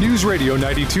time. News Radio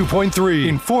 92.3.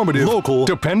 Informative, local,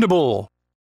 dependable.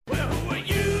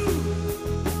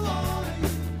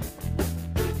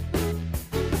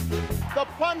 The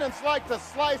pundits like to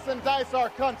slice and dice our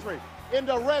country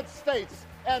into red states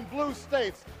and blue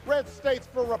states. Red states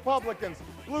for Republicans,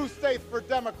 blue states for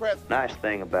Democrats. Nice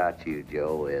thing about you,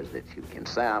 Joe, is that you can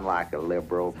sound like a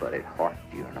liberal, but at heart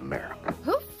you're an American.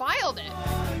 Who filed it?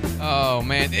 Oh,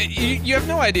 man. You have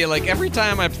no idea. Like, every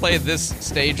time I play this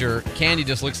stager, Candy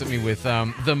just looks at me with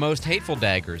the most hateful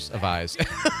daggers of eyes.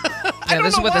 Yeah,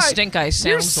 this is what the stink eye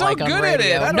sounds like on radio. You're so good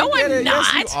at it. No, I'm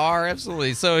not. Yes, you are,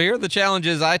 absolutely. So here are the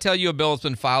challenges. I tell you a bill that's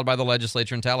been filed by the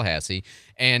legislature in Tallahassee,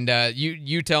 and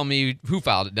you tell me who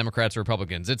filed it, Democrats or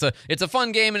Republicans. It's a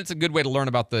fun game, and it's a good way to learn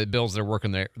about the bills that are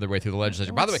working their way through the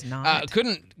legislature. By the way,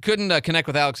 couldn't connect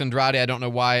with Alex Andrade. I don't know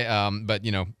why, but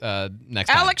next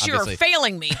time. Alex, you're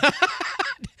failing me.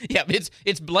 Yeah,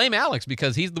 it's blame Alex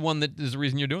because he's the one that is the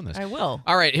reason you're doing this. I will.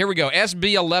 All right, here we go.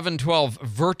 SB 1112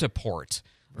 Vertiport.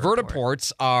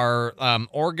 Vertiports are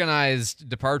organized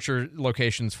departure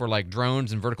locations for like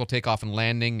drones and vertical takeoff and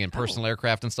landing and personal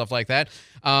aircraft and stuff like that.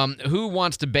 Who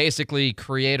wants to basically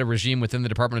create a regime within the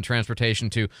Department of Transportation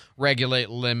to regulate,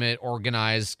 limit,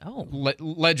 organize,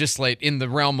 legislate in the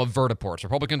realm of vertiports?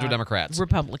 Republicans or Democrats?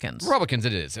 Republicans. Republicans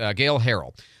it is. Gail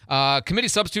Harrell. Committee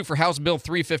substitute for House Bill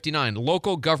 359,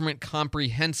 Local Government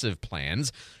Comprehensive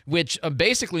Plans, which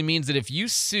basically means that if you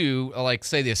sue, like,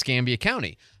 say, the Escambia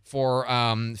County for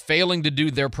failing to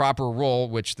do their proper role,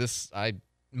 which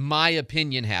my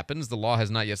opinion happens. The law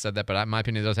has not yet said that, but my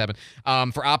opinion does happen,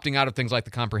 for opting out of things like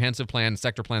the comprehensive plan,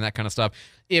 sector plan, that kind of stuff.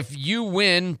 If you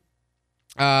win...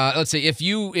 let's see,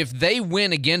 if they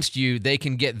win against you, they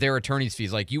can get their attorney's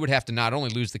fees. Like, you would have to not only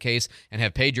lose the case and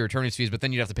have paid your attorney's fees, but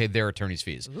then you'd have to pay their attorney's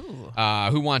fees.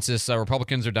 Who wants this,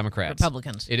 Republicans or Democrats?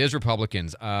 Republicans. It is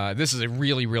Republicans. This is a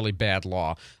really, really bad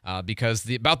law because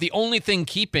about the only thing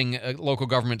keeping local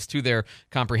governments to their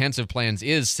comprehensive plans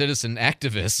is citizen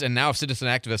activists, and now citizen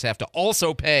activists have to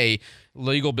also pay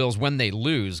legal bills when they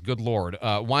lose. Good Lord.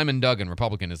 Wyman Duggan,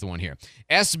 Republican, is the one here.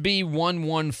 SB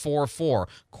 1144,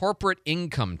 corporate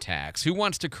income tax. Who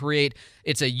wants to create,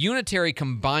 it's a unitary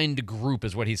combined group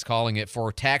is what he's calling it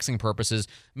for taxing purposes,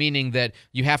 meaning that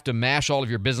you have to mash all of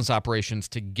your business operations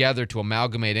together to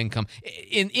amalgamate income.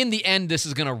 In the end, this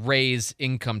is going to raise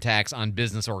income tax on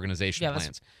business organization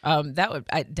plans. That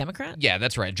would, Democrat? Yeah,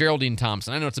 that's right. Geraldine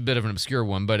Thompson. I know it's a bit of an obscure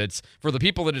one, but it's for the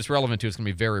people that it's relevant to, it's going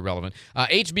to be very relevant.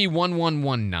 HB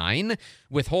 1119,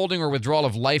 withholding or withdrawal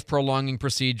of life-prolonging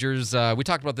procedures. We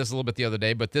talked about this a little bit the other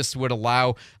day, but this would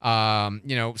allow,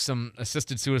 some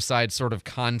assisted suicide sort of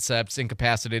concepts,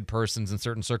 incapacitated persons in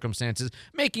certain circumstances,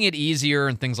 making it easier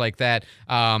and things like that.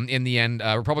 In the end,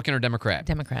 Republican or Democrat?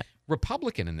 Democrat.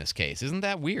 Republican in this case. Isn't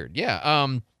that weird? Yeah.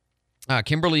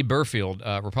 Kimberly Burfield,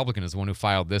 Republican, is the one who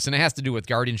filed this, and it has to do with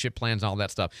guardianship plans and all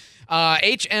that stuff.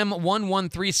 HM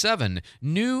 1137,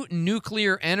 new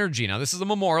nuclear energy. Now, this is a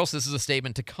memorial, so this is a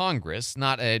statement to Congress,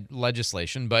 not a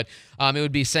legislation, but it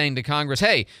would be saying to Congress,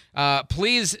 hey,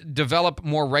 please develop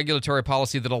more regulatory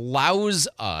policy that allows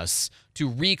us to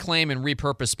reclaim and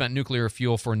repurpose spent nuclear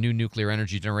fuel for new nuclear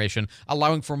energy generation,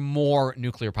 allowing for more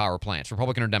nuclear power plants.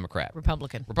 Republican or Democrat?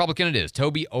 Republican. Republican it is.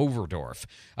 Toby Overdorf.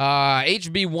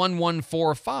 HB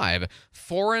 1145,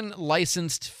 foreign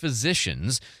licensed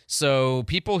physicians. So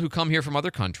people who come here from other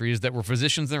countries that were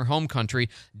physicians in their home country,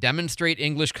 demonstrate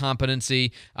English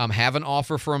competency, have an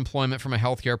offer for employment from a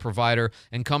healthcare provider,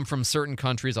 and come from certain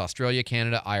countries, Australia,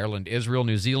 Canada, Ireland, Israel,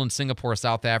 New Zealand, Singapore,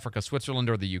 South Africa, Switzerland,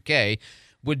 or the UK,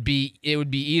 it would be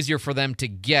easier for them to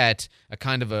get a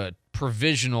kind of a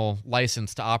provisional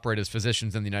license to operate as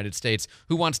physicians in the United States.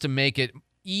 Who wants to make it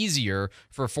easier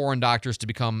for foreign doctors to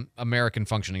become American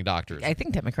functioning doctors? I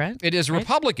think Democrat. It is right?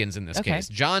 Republicans in this case.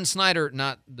 John Snyder,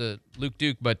 not the Luke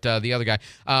Duke, but the other guy,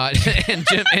 and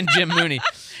Jim Mooney.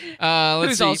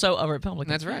 Who's also a Republican.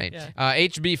 That's right. Yeah.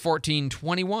 HB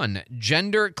 1421,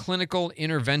 gender clinical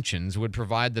interventions would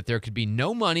provide that there could be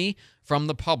no money from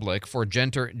the public for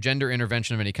gender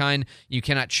intervention of any kind. You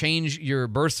cannot change your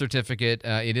birth certificate.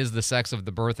 It is the sex of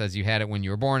the birth as you had it when you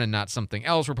were born and not something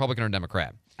else. Republican or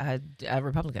Democrat?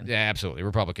 Republican. Yeah, absolutely.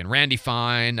 Republican. Randy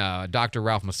Fine, Dr.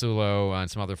 Ralph Masulo, and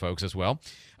some other folks as well.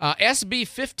 SB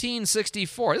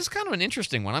 1564. This is kind of an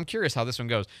interesting one. I'm curious how this one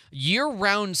goes.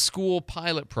 Year-round school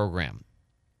pilot program.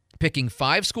 Picking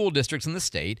 5 school districts in the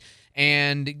state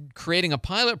and creating a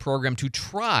pilot program to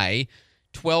try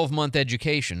 12-month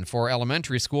education for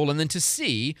elementary school, and then to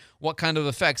see what kind of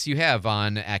effects you have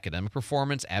on academic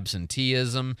performance,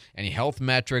 absenteeism, any health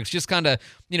metrics, just kind of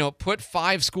put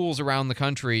 5 schools around the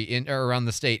country or around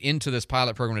the state into this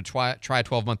pilot program to try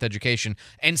 12-month education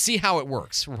and see how it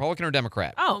works, Republican or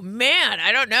Democrat. Oh, man,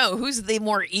 I don't know. Who's the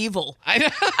more evil?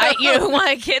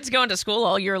 My kids going to school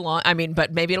all year long. I mean,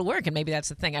 but maybe it'll work, and maybe that's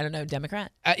the thing. I don't know.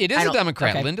 Democrat? It is a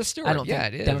Democrat. Okay. Linda Stewart. I don't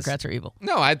think it is. Democrats are evil.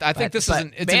 No, I think this is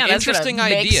an interesting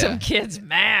gonna idea. Make some kids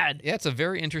mad. Yeah, it's a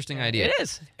very interesting idea. It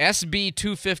is. SB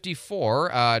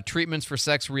 254, treatments for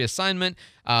sex reassignment.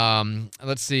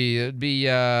 Let's see. It'd be,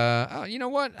 you know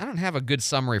what? I don't have a good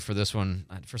summary for this one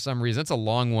for some reason. It's a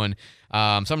long one. So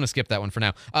I'm going to skip that one for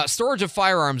now. Storage of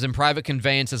firearms in private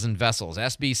conveyances and vessels.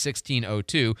 SB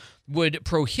 1602 would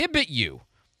prohibit you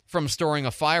from storing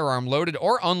a firearm loaded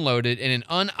or unloaded in an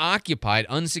unoccupied,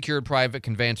 unsecured private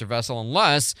conveyance or vessel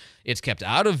unless it's kept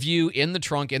out of view in the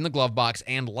trunk, in the glove box,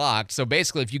 and locked. So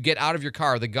basically, if you get out of your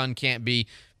car, the gun can't be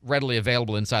readily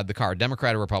available inside the car.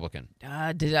 Democrat or Republican?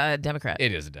 Democrat.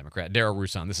 It is a Democrat. Darryl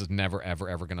Rousseau. This is never, ever,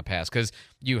 ever going to pass because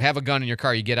you have a gun in your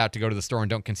car, you get out to go to the store and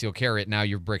don't conceal carry it. Now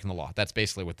you're breaking the law. That's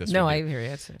basically what this No, would I be. hear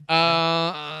you.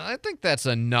 I think that's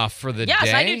enough for the day.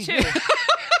 Yes, I do too.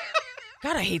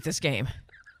 God, I hate this game.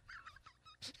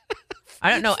 I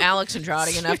don't know Alex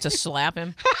Andrade enough to slap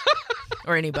him.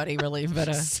 Or anybody, really.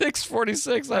 But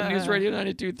 646 on News Radio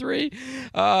 92.3.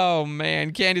 Oh,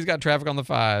 man. Candy's got traffic on the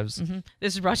 5s. Mm-hmm.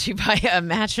 This is brought to you by a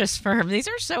Mattress Firm. These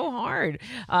are so hard,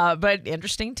 but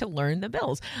interesting to learn the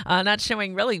bills. Not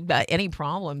showing really any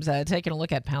problems. Taking a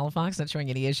look at Palafox, not showing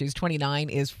any issues. 29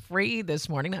 is free this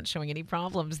morning, not showing any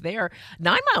problems there.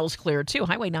 9 miles clear, too.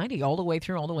 Highway 90 all the way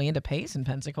through, all the way into Pace in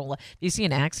Pensacola. If you see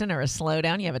an accident or a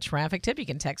slowdown, you have a traffic tip, you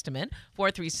can text them in,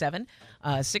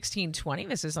 437-1620.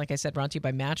 This is, like I said, brought to you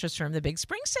by Mattress Firm. The big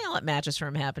spring sale at Mattress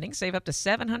Firm happening. Save up to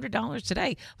 $700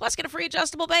 today. Plus, get a free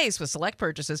adjustable base with select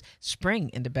purchases. Spring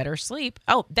into better sleep.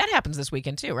 Oh, that happens this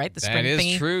weekend too, right? The spring That is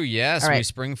thingy? true, yes. All right. We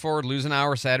spring forward, lose an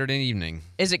hour Saturday evening.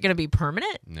 Is it going to be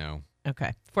permanent? No.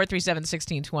 Okay.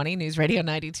 437-1620, News Radio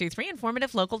 92.3,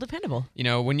 informative, local, dependable.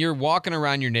 When you're walking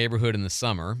around your neighborhood in the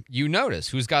summer, you notice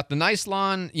who's got the nice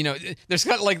lawn. There's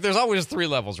always 3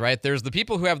 levels, right? There's the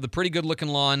people who have the pretty good looking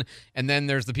lawn, and then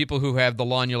there's the people who have the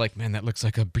lawn. You're like, man, that looks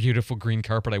like a beautiful green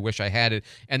carpet. I wish I had it.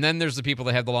 And then there's the people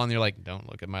that have the lawn. And you're like, don't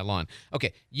look at my lawn.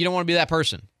 Okay, you don't want to be that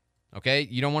person. Okay,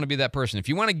 you don't want to be that person. If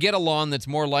you want to get a lawn that's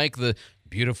more like the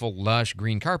beautiful, lush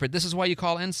green carpet, this is why you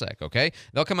call NSEC, okay?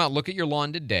 They'll come out, look at your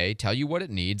lawn today, tell you what it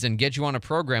needs, and get you on a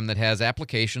program that has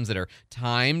applications that are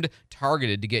timed,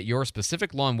 targeted to get your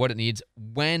specific lawn what it needs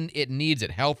when it needs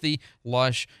it, healthy,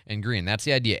 lush, and green. That's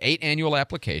the idea. 8 annual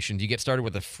applications. You get started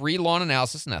with a free lawn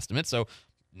analysis and estimate, so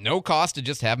no cost to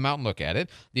just have them out and look at it.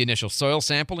 The initial soil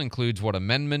sample includes what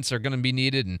amendments are going to be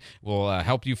needed and will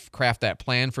help you craft that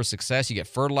plan for success. You get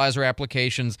fertilizer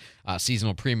applications,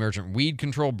 seasonal pre-emergent weed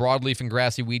control, broadleaf and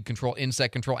grassy weed control,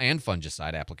 insect control, and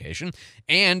fungicide application.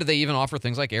 And they even offer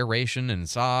things like aeration and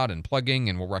sod and plugging,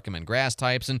 and will recommend grass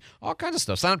types and all kinds of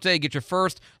stuff. Sign up today. Get your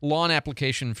first lawn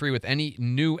application free with any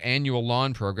new annual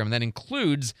lawn program. That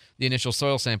includes the initial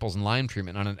soil samples and lime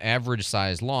treatment on an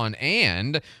average-sized lawn.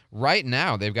 And right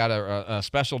now, they've got a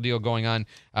special deal going on.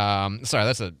 Sorry,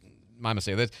 that's my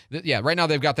mistake. Right now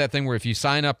they've got that thing where if you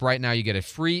sign up right now, you get a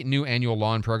free new annual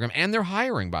lawn program. And they're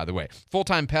hiring, by the way.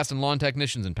 Full-time pest and lawn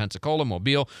technicians in Pensacola,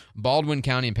 Mobile, Baldwin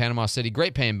County, and Panama City.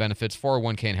 Great pay and benefits,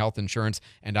 401k and health insurance,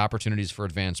 and opportunities for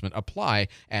advancement. Apply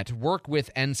at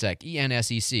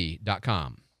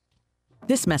workwithensec.com.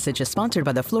 This message is sponsored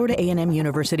by the Florida A&M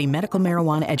University Medical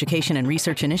Marijuana Education and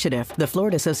Research Initiative, the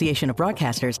Florida Association of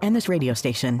Broadcasters, and this radio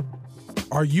station.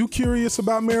 Are you curious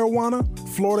about marijuana?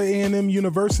 Florida A&M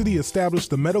University established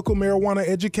the Medical Marijuana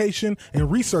Education and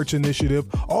Research Initiative,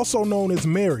 also known as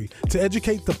MARY, to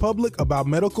educate the public about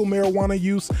medical marijuana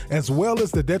use as well as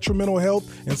the detrimental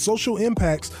health and social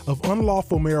impacts of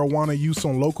unlawful marijuana use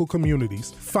on local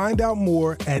communities. Find out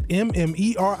more at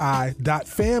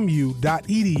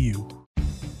mmeri.famu.edu.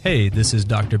 Hey, this is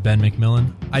Dr. Ben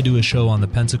McMillan. I do a show on the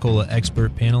Pensacola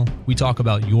Expert Panel. We talk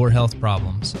about your health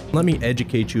problems. Let me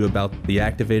educate you about the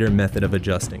Activator method of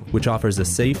adjusting, which offers a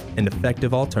safe and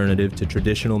effective alternative to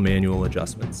traditional manual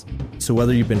adjustments. So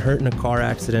whether you've been hurt in a car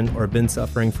accident or been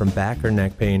suffering from back or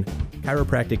neck pain,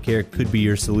 chiropractic care could be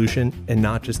your solution and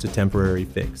not just a temporary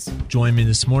fix. Join me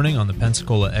this morning on the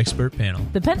Pensacola Expert Panel.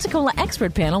 The Pensacola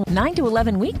Expert Panel, 9 to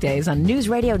 11 weekdays on News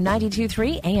Radio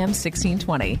 92.3 AM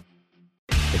 1620.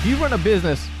 If you run a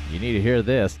business, you need to hear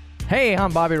this. Hey,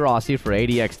 I'm Bobby Rossi for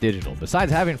ADX Digital.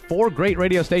 Besides having 4 great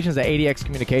radio stations at ADX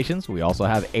Communications, we also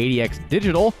have ADX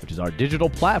Digital, which is our digital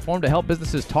platform to help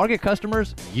businesses target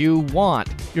customers you want.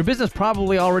 Your business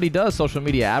probably already does social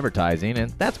media advertising,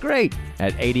 and that's great.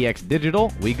 At ADX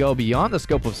Digital, we go beyond the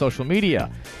scope of social media.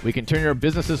 We can turn your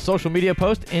business's social media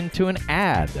post into an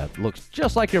ad that looks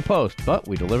just like your post, but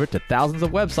we deliver it to thousands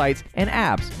of websites and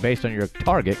apps based on your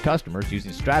target customers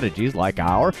using strategies like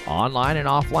our online and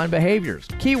offline behaviors,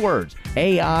 keywords,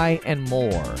 AI, and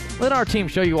more. Let our team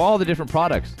show you all the different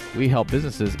products. We help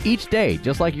businesses each day,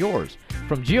 just like yours.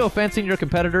 From geofencing your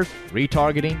competitors,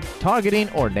 retargeting, targeting,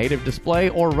 or native display,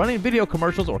 or running video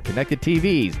commercials or connected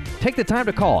TVs. Take the time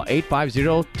to call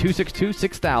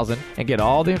 850-262-6000 and get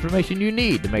all the information you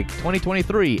need to make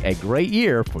 2023 a great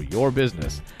year for your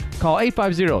business. Call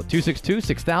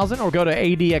 850-262-6000 or go to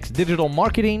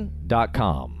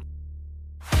adxdigitalmarketing.com.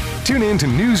 Tune in to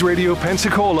News Radio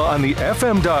Pensacola on the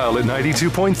FM dial at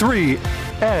 92.3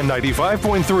 and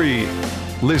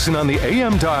 95.3. Listen on the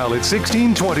AM dial at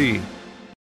 1620.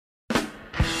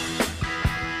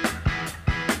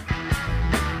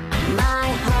 My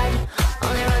heart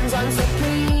only runs on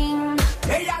Supreme.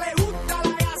 Ella le gusta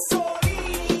la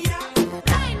gasolina.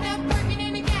 Kind of working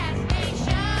in a gas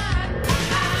station.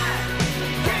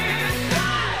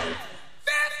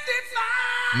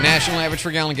 National average for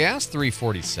a gallon of gas,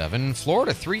 $3.47.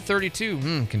 Florida,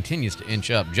 $3.32. Continues to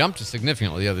inch up. Jumped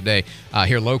significantly the other day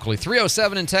here locally.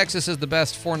 $3.07 in Texas is the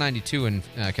best. $4.92 in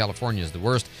California is the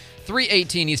worst.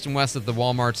 $3.18 east and west at the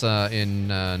Walmarts in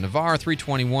Navarre.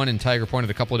 $3.21 in Tiger Point at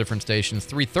a couple of different stations.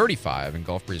 $3.35 in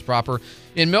Gulf Breeze proper.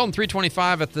 In Milton,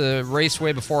 $3.25 at the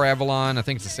Raceway before Avalon. I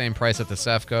think it's the same price at the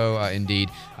Cefco, indeed.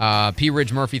 Pea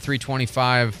Ridge Murphy,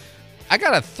 $3.25. I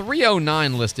got a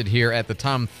 309 listed here at the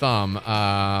Tom Thumb.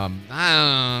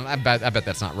 I bet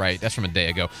that's not right. That's from a day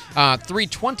ago.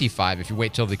 325 if you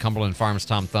wait till the Cumberland Farms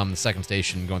Tom Thumb, the second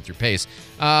station going through Pace.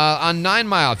 On 9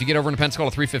 Mile, if you get over into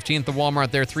Pensacola, 315 at the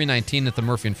Walmart there, 319 at the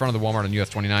Murphy in front of the Walmart on US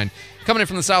 29. Coming in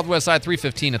from the southwest side,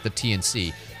 315 at the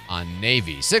TNC on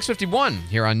Navy. 651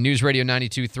 here on News Radio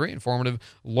 92.3, informative,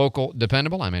 local,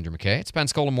 dependable. I'm Andrew McKay. It's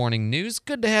Pensacola Morning News.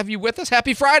 Good to have you with us.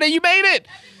 Happy Friday. You made it.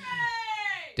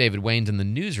 David Wayne's in the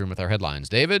newsroom with our headlines.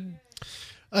 David?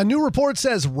 A new report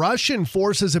says Russian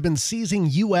forces have been seizing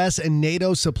U.S. and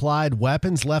NATO-supplied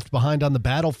weapons left behind on the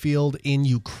battlefield in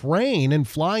Ukraine and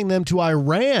flying them to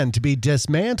Iran to be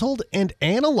dismantled and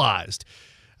analyzed.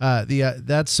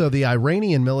 That's so the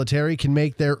Iranian military can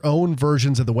make their own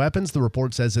versions of the weapons. The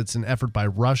report says it's an effort by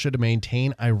Russia to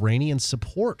maintain Iranian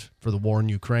support for the war in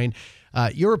Ukraine.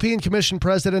 European Commission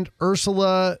President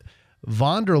Ursula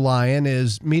von der Leyen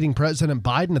is meeting President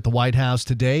Biden at the White House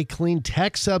today. Clean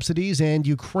tech subsidies and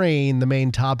Ukraine, the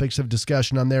main topics of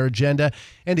discussion on their agenda.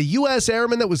 And a U.S.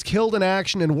 airman that was killed in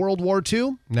action in World War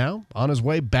II, now on his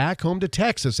way back home to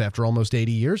Texas after almost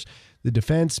 80 years. The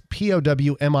Defense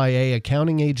POW MIA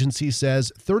accounting agency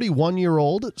says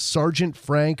 31-year-old Sergeant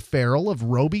Frank Farrell of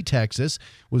Roby, Texas,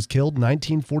 was killed in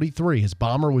 1943. His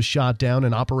bomber was shot down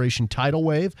in Operation Tidal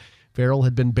Wave. Farrell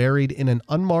had been buried in an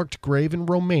unmarked grave in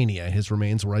Romania. His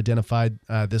remains were identified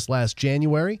this last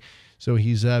January, so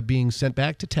he's being sent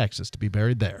back to Texas to be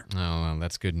buried there. Oh, well,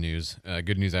 that's good news.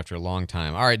 Good news after a long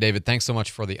time. All right, David, thanks so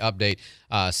much for the update.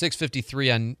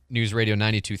 6:53 on News Radio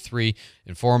 92.3,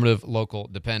 informative, local,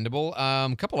 dependable.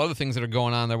 A couple other things that are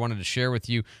going on that I wanted to share with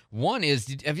you. One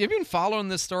is, have you been following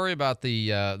this story about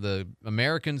the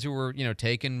Americans who were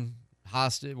taken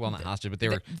hostage? Well, not hostage, but they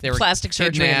were plastic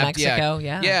surgery in Mexico.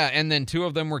 Yeah, and then 2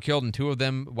 of them were killed, and 2 of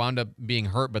them wound up being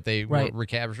hurt, but they were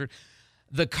recaptured.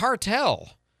 The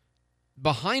cartel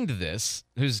behind this,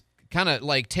 who's kind of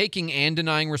like taking and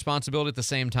denying responsibility at the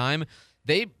same time,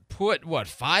 they put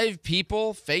 5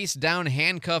 people face down,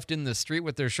 handcuffed in the street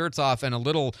with their shirts off, and a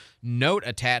little note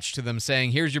attached to them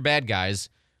saying, "Here's your bad guys."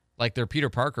 Like they're Peter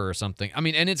Parker or something. I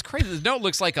mean, and it's crazy. The note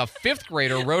looks like a 5th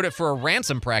grader wrote it for a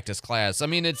ransom practice class. I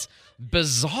mean, it's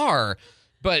bizarre.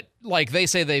 But like they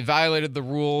say, they violated the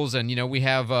rules, and we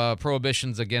have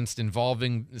prohibitions against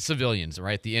involving civilians,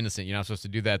 right? The innocent. You're not supposed to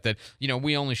do that. That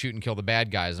we only shoot and kill the bad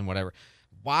guys and whatever.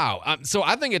 Wow. So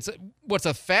I think it's what's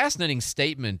a fascinating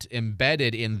statement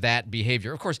embedded in that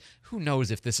behavior. Of course, who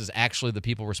knows if this is actually the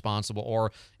people responsible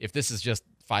or if this is just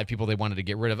 5 people they wanted to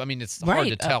get rid of. I mean, it's hard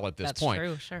to tell at this point.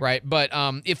 True, sure. Right? But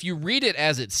if you read it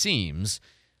as it seems,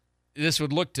 this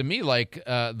would look to me like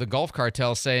the Gulf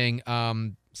Cartel saying,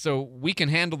 so we can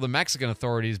handle the Mexican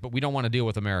authorities, but we don't want to deal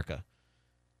with America.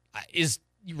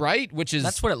 Right? Which is...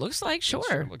 That's what it looks like,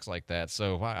 sure. It looks like that.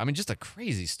 So, I mean, just a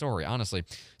crazy story, honestly.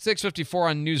 6:54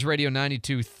 on News Radio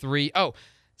 92.3. Oh,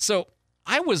 so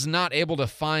I was not able to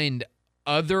find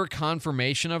other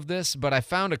confirmation of this, but I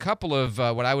found a couple of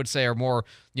what I would say are more,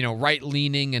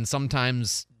 right-leaning and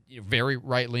sometimes very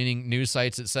right-leaning news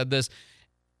sites that said this.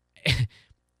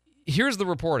 Here's the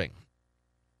reporting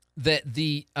that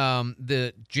the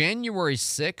January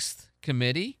 6th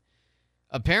committee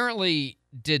apparently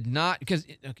did not, because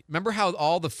remember how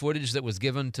all the footage that was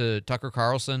given to Tucker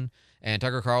Carlson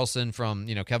from,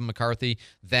 Kevin McCarthy,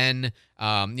 then,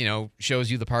 shows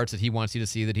you the parts that he wants you to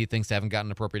see that he thinks haven't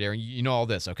gotten appropriate air. You know all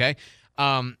this, okay?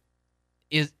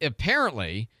 Is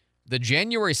apparently the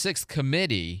January 6th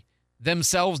committee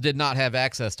themselves did not have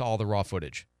access to all the raw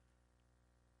footage.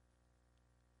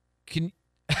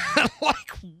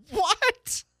 Like,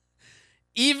 what?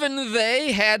 Even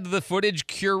they had the footage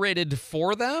curated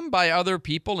for them by other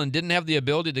people and didn't have the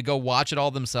ability to go watch it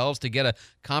all themselves to get a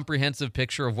comprehensive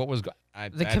picture of what was going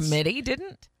on. The committee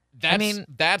didn't?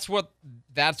 That's what,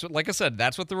 like I said,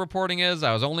 that's what the reporting is.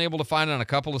 I was only able to find it on a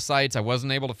couple of sites. I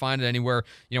wasn't able to find it anywhere,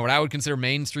 what I would consider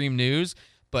mainstream news.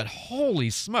 But holy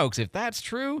smokes, if that's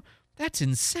true, that's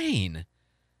insane.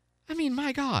 I mean,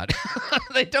 my God,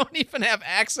 they don't even have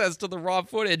access to the raw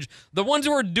footage. The ones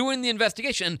who are doing the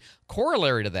investigation.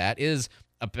 Corollary to that is,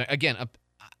 again,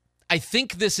 I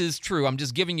think this is true. I'm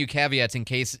just giving you caveats in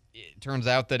case it turns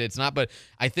out that it's not, but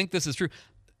I think this is true.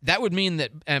 That would mean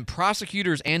that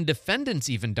prosecutors and defendants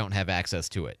even don't have access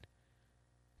to it.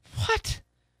 What?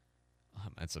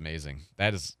 That's amazing.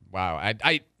 That is, wow.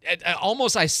 I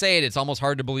almost, I say it, it's almost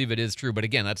hard to believe it is true. But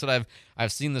again, that's what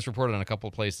I've seen this reported on a couple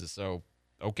of places. So,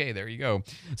 okay, there you go.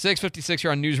 6:56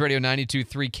 here on News Radio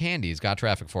 92.3. Candy's got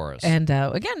traffic for us. And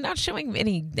again, not showing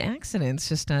any accidents.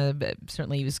 Just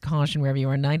certainly use caution wherever you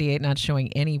are. 98 not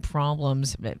showing any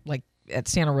problems. Like at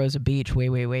Santa Rosa Beach,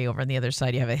 way over on the other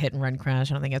side, you have a hit-and-run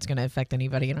crash. I don't think that's going to affect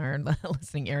anybody in our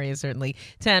listening area, certainly.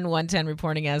 110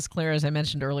 reporting as clear. As I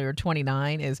mentioned earlier,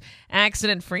 29 is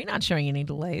accident-free, not showing any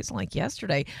delays like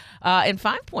yesterday. And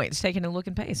 5 Points, taking a look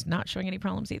and pace, not showing any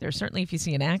problems either. Certainly, if you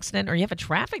see an accident or you have a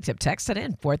traffic tip, text it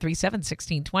in,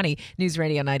 437-1620. News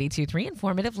Radio 92.3,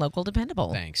 informative, local,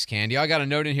 dependable. Thanks, Candy. I got a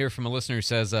note in here from a listener who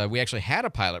says we actually had a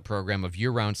pilot program of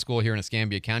year-round school here in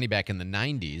Escambia County back in the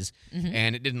 90s,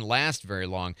 and it didn't last very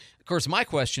long. Of course, my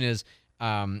question is,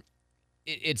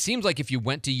 it seems like if you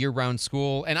went to year-round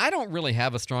school, and I don't really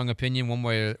have a strong opinion one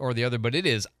way or the other, but it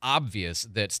is obvious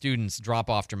that students drop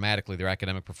off dramatically their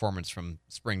academic performance from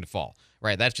spring to fall,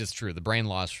 right? That's just true. The brain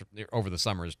loss over the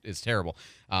summer is terrible.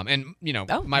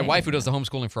 My wife, who does the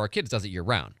homeschooling for our kids, does it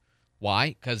year-round. Why?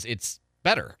 Because it's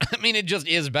better. I mean, it just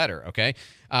is better, okay?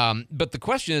 But the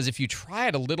question is, if you try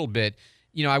it a little bit,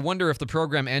 I wonder if the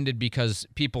program ended because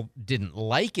people didn't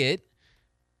like it,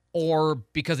 or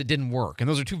because it didn't work. And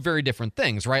those are two very different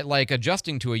things, right? Like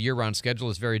adjusting to a year-round schedule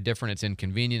is very different. It's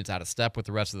inconvenient. It's out of step with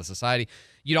the rest of the society.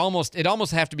 It almost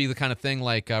have to be the kind of thing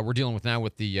like we're dealing with now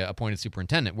with the appointed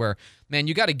superintendent, where, man,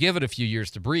 you got to give it a few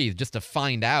years to breathe just to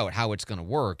find out how it's going to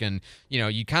work. And,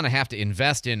 you kind of have to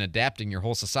invest in adapting your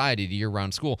whole society to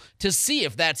year-round school to see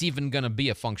if that's even going to be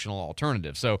a functional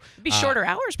alternative. So it'd be shorter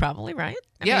hours probably, right?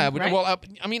 Right? Well,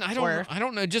 I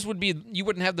don't know. It just would be, you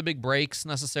wouldn't have the big breaks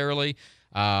necessarily.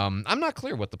 I'm not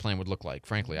clear what the plan would look like,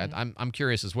 frankly. I'm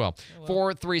curious as well.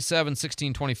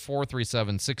 437-1620,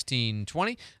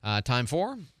 437-1620. Time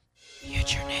for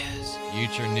Future News.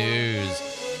 Future News.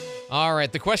 All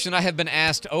right, the question I have been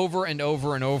asked over and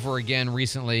over and over again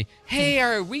recently, hey,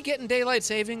 are we getting daylight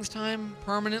savings time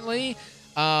permanently?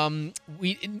 Currently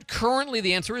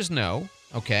the answer is no.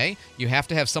 Okay, you have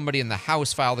to have somebody in the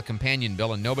House file the companion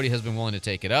bill, and nobody has been willing to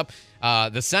take it up.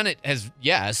 The Senate has,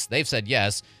 yes, they've said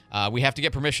yes. We have to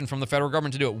get permission from the federal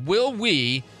government to do it. Will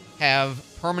we have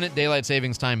permanent daylight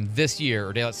savings time this year,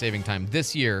 or daylight saving time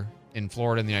this year in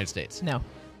Florida and the United States? No.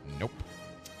 Nope.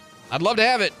 I'd love to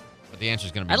have it, but the answer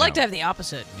is going to be I'd like no. to have the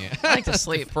opposite. Yeah. I like to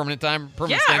sleep. Permanent time?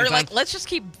 Permanent yeah, saving or time? like, let's just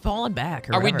keep falling back.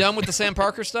 Or Are we whatever. done with the Sam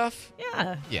Parker stuff?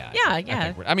 Yeah. Yeah.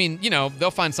 I mean,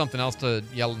 they'll find something else to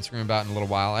yell and scream about in a little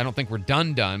while. I don't think we're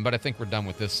done, but I think we're done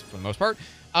with this for the most part.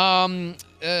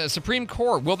 Supreme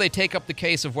Court, will they take up the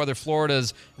case of whether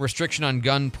Florida's restriction on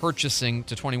gun purchasing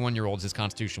to 21-year-olds is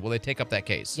constitutional? Will they take up that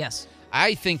case? Yes.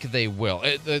 I think they will.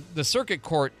 The circuit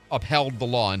court upheld the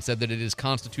law and said that it is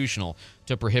constitutional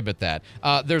to prohibit that.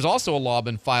 There's also a law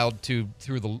been filed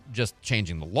through just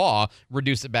changing the law,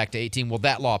 reduce it back to 18. Will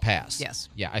that law pass? Yes.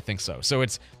 Yeah, I think so. So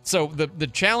the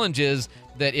challenge is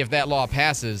that if that law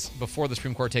passes before the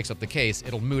Supreme Court takes up the case,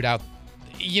 it'll moot out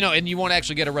And you won't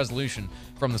actually get a resolution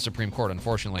from the Supreme Court,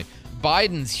 unfortunately.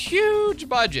 Biden's huge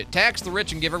budget, tax the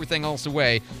rich and give everything else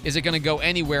away, is it going to go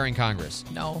anywhere in Congress?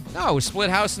 No. No,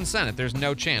 split House and Senate. There's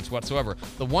no chance whatsoever.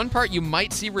 The one part you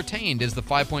might see retained is the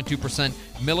 5.2%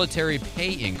 military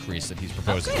pay increase that he's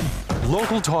proposing.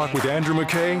 Local Talk with Andrew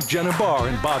McKay, Jenna Barr,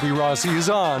 and Bobby Rossi is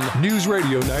on News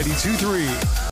Radio 92.3.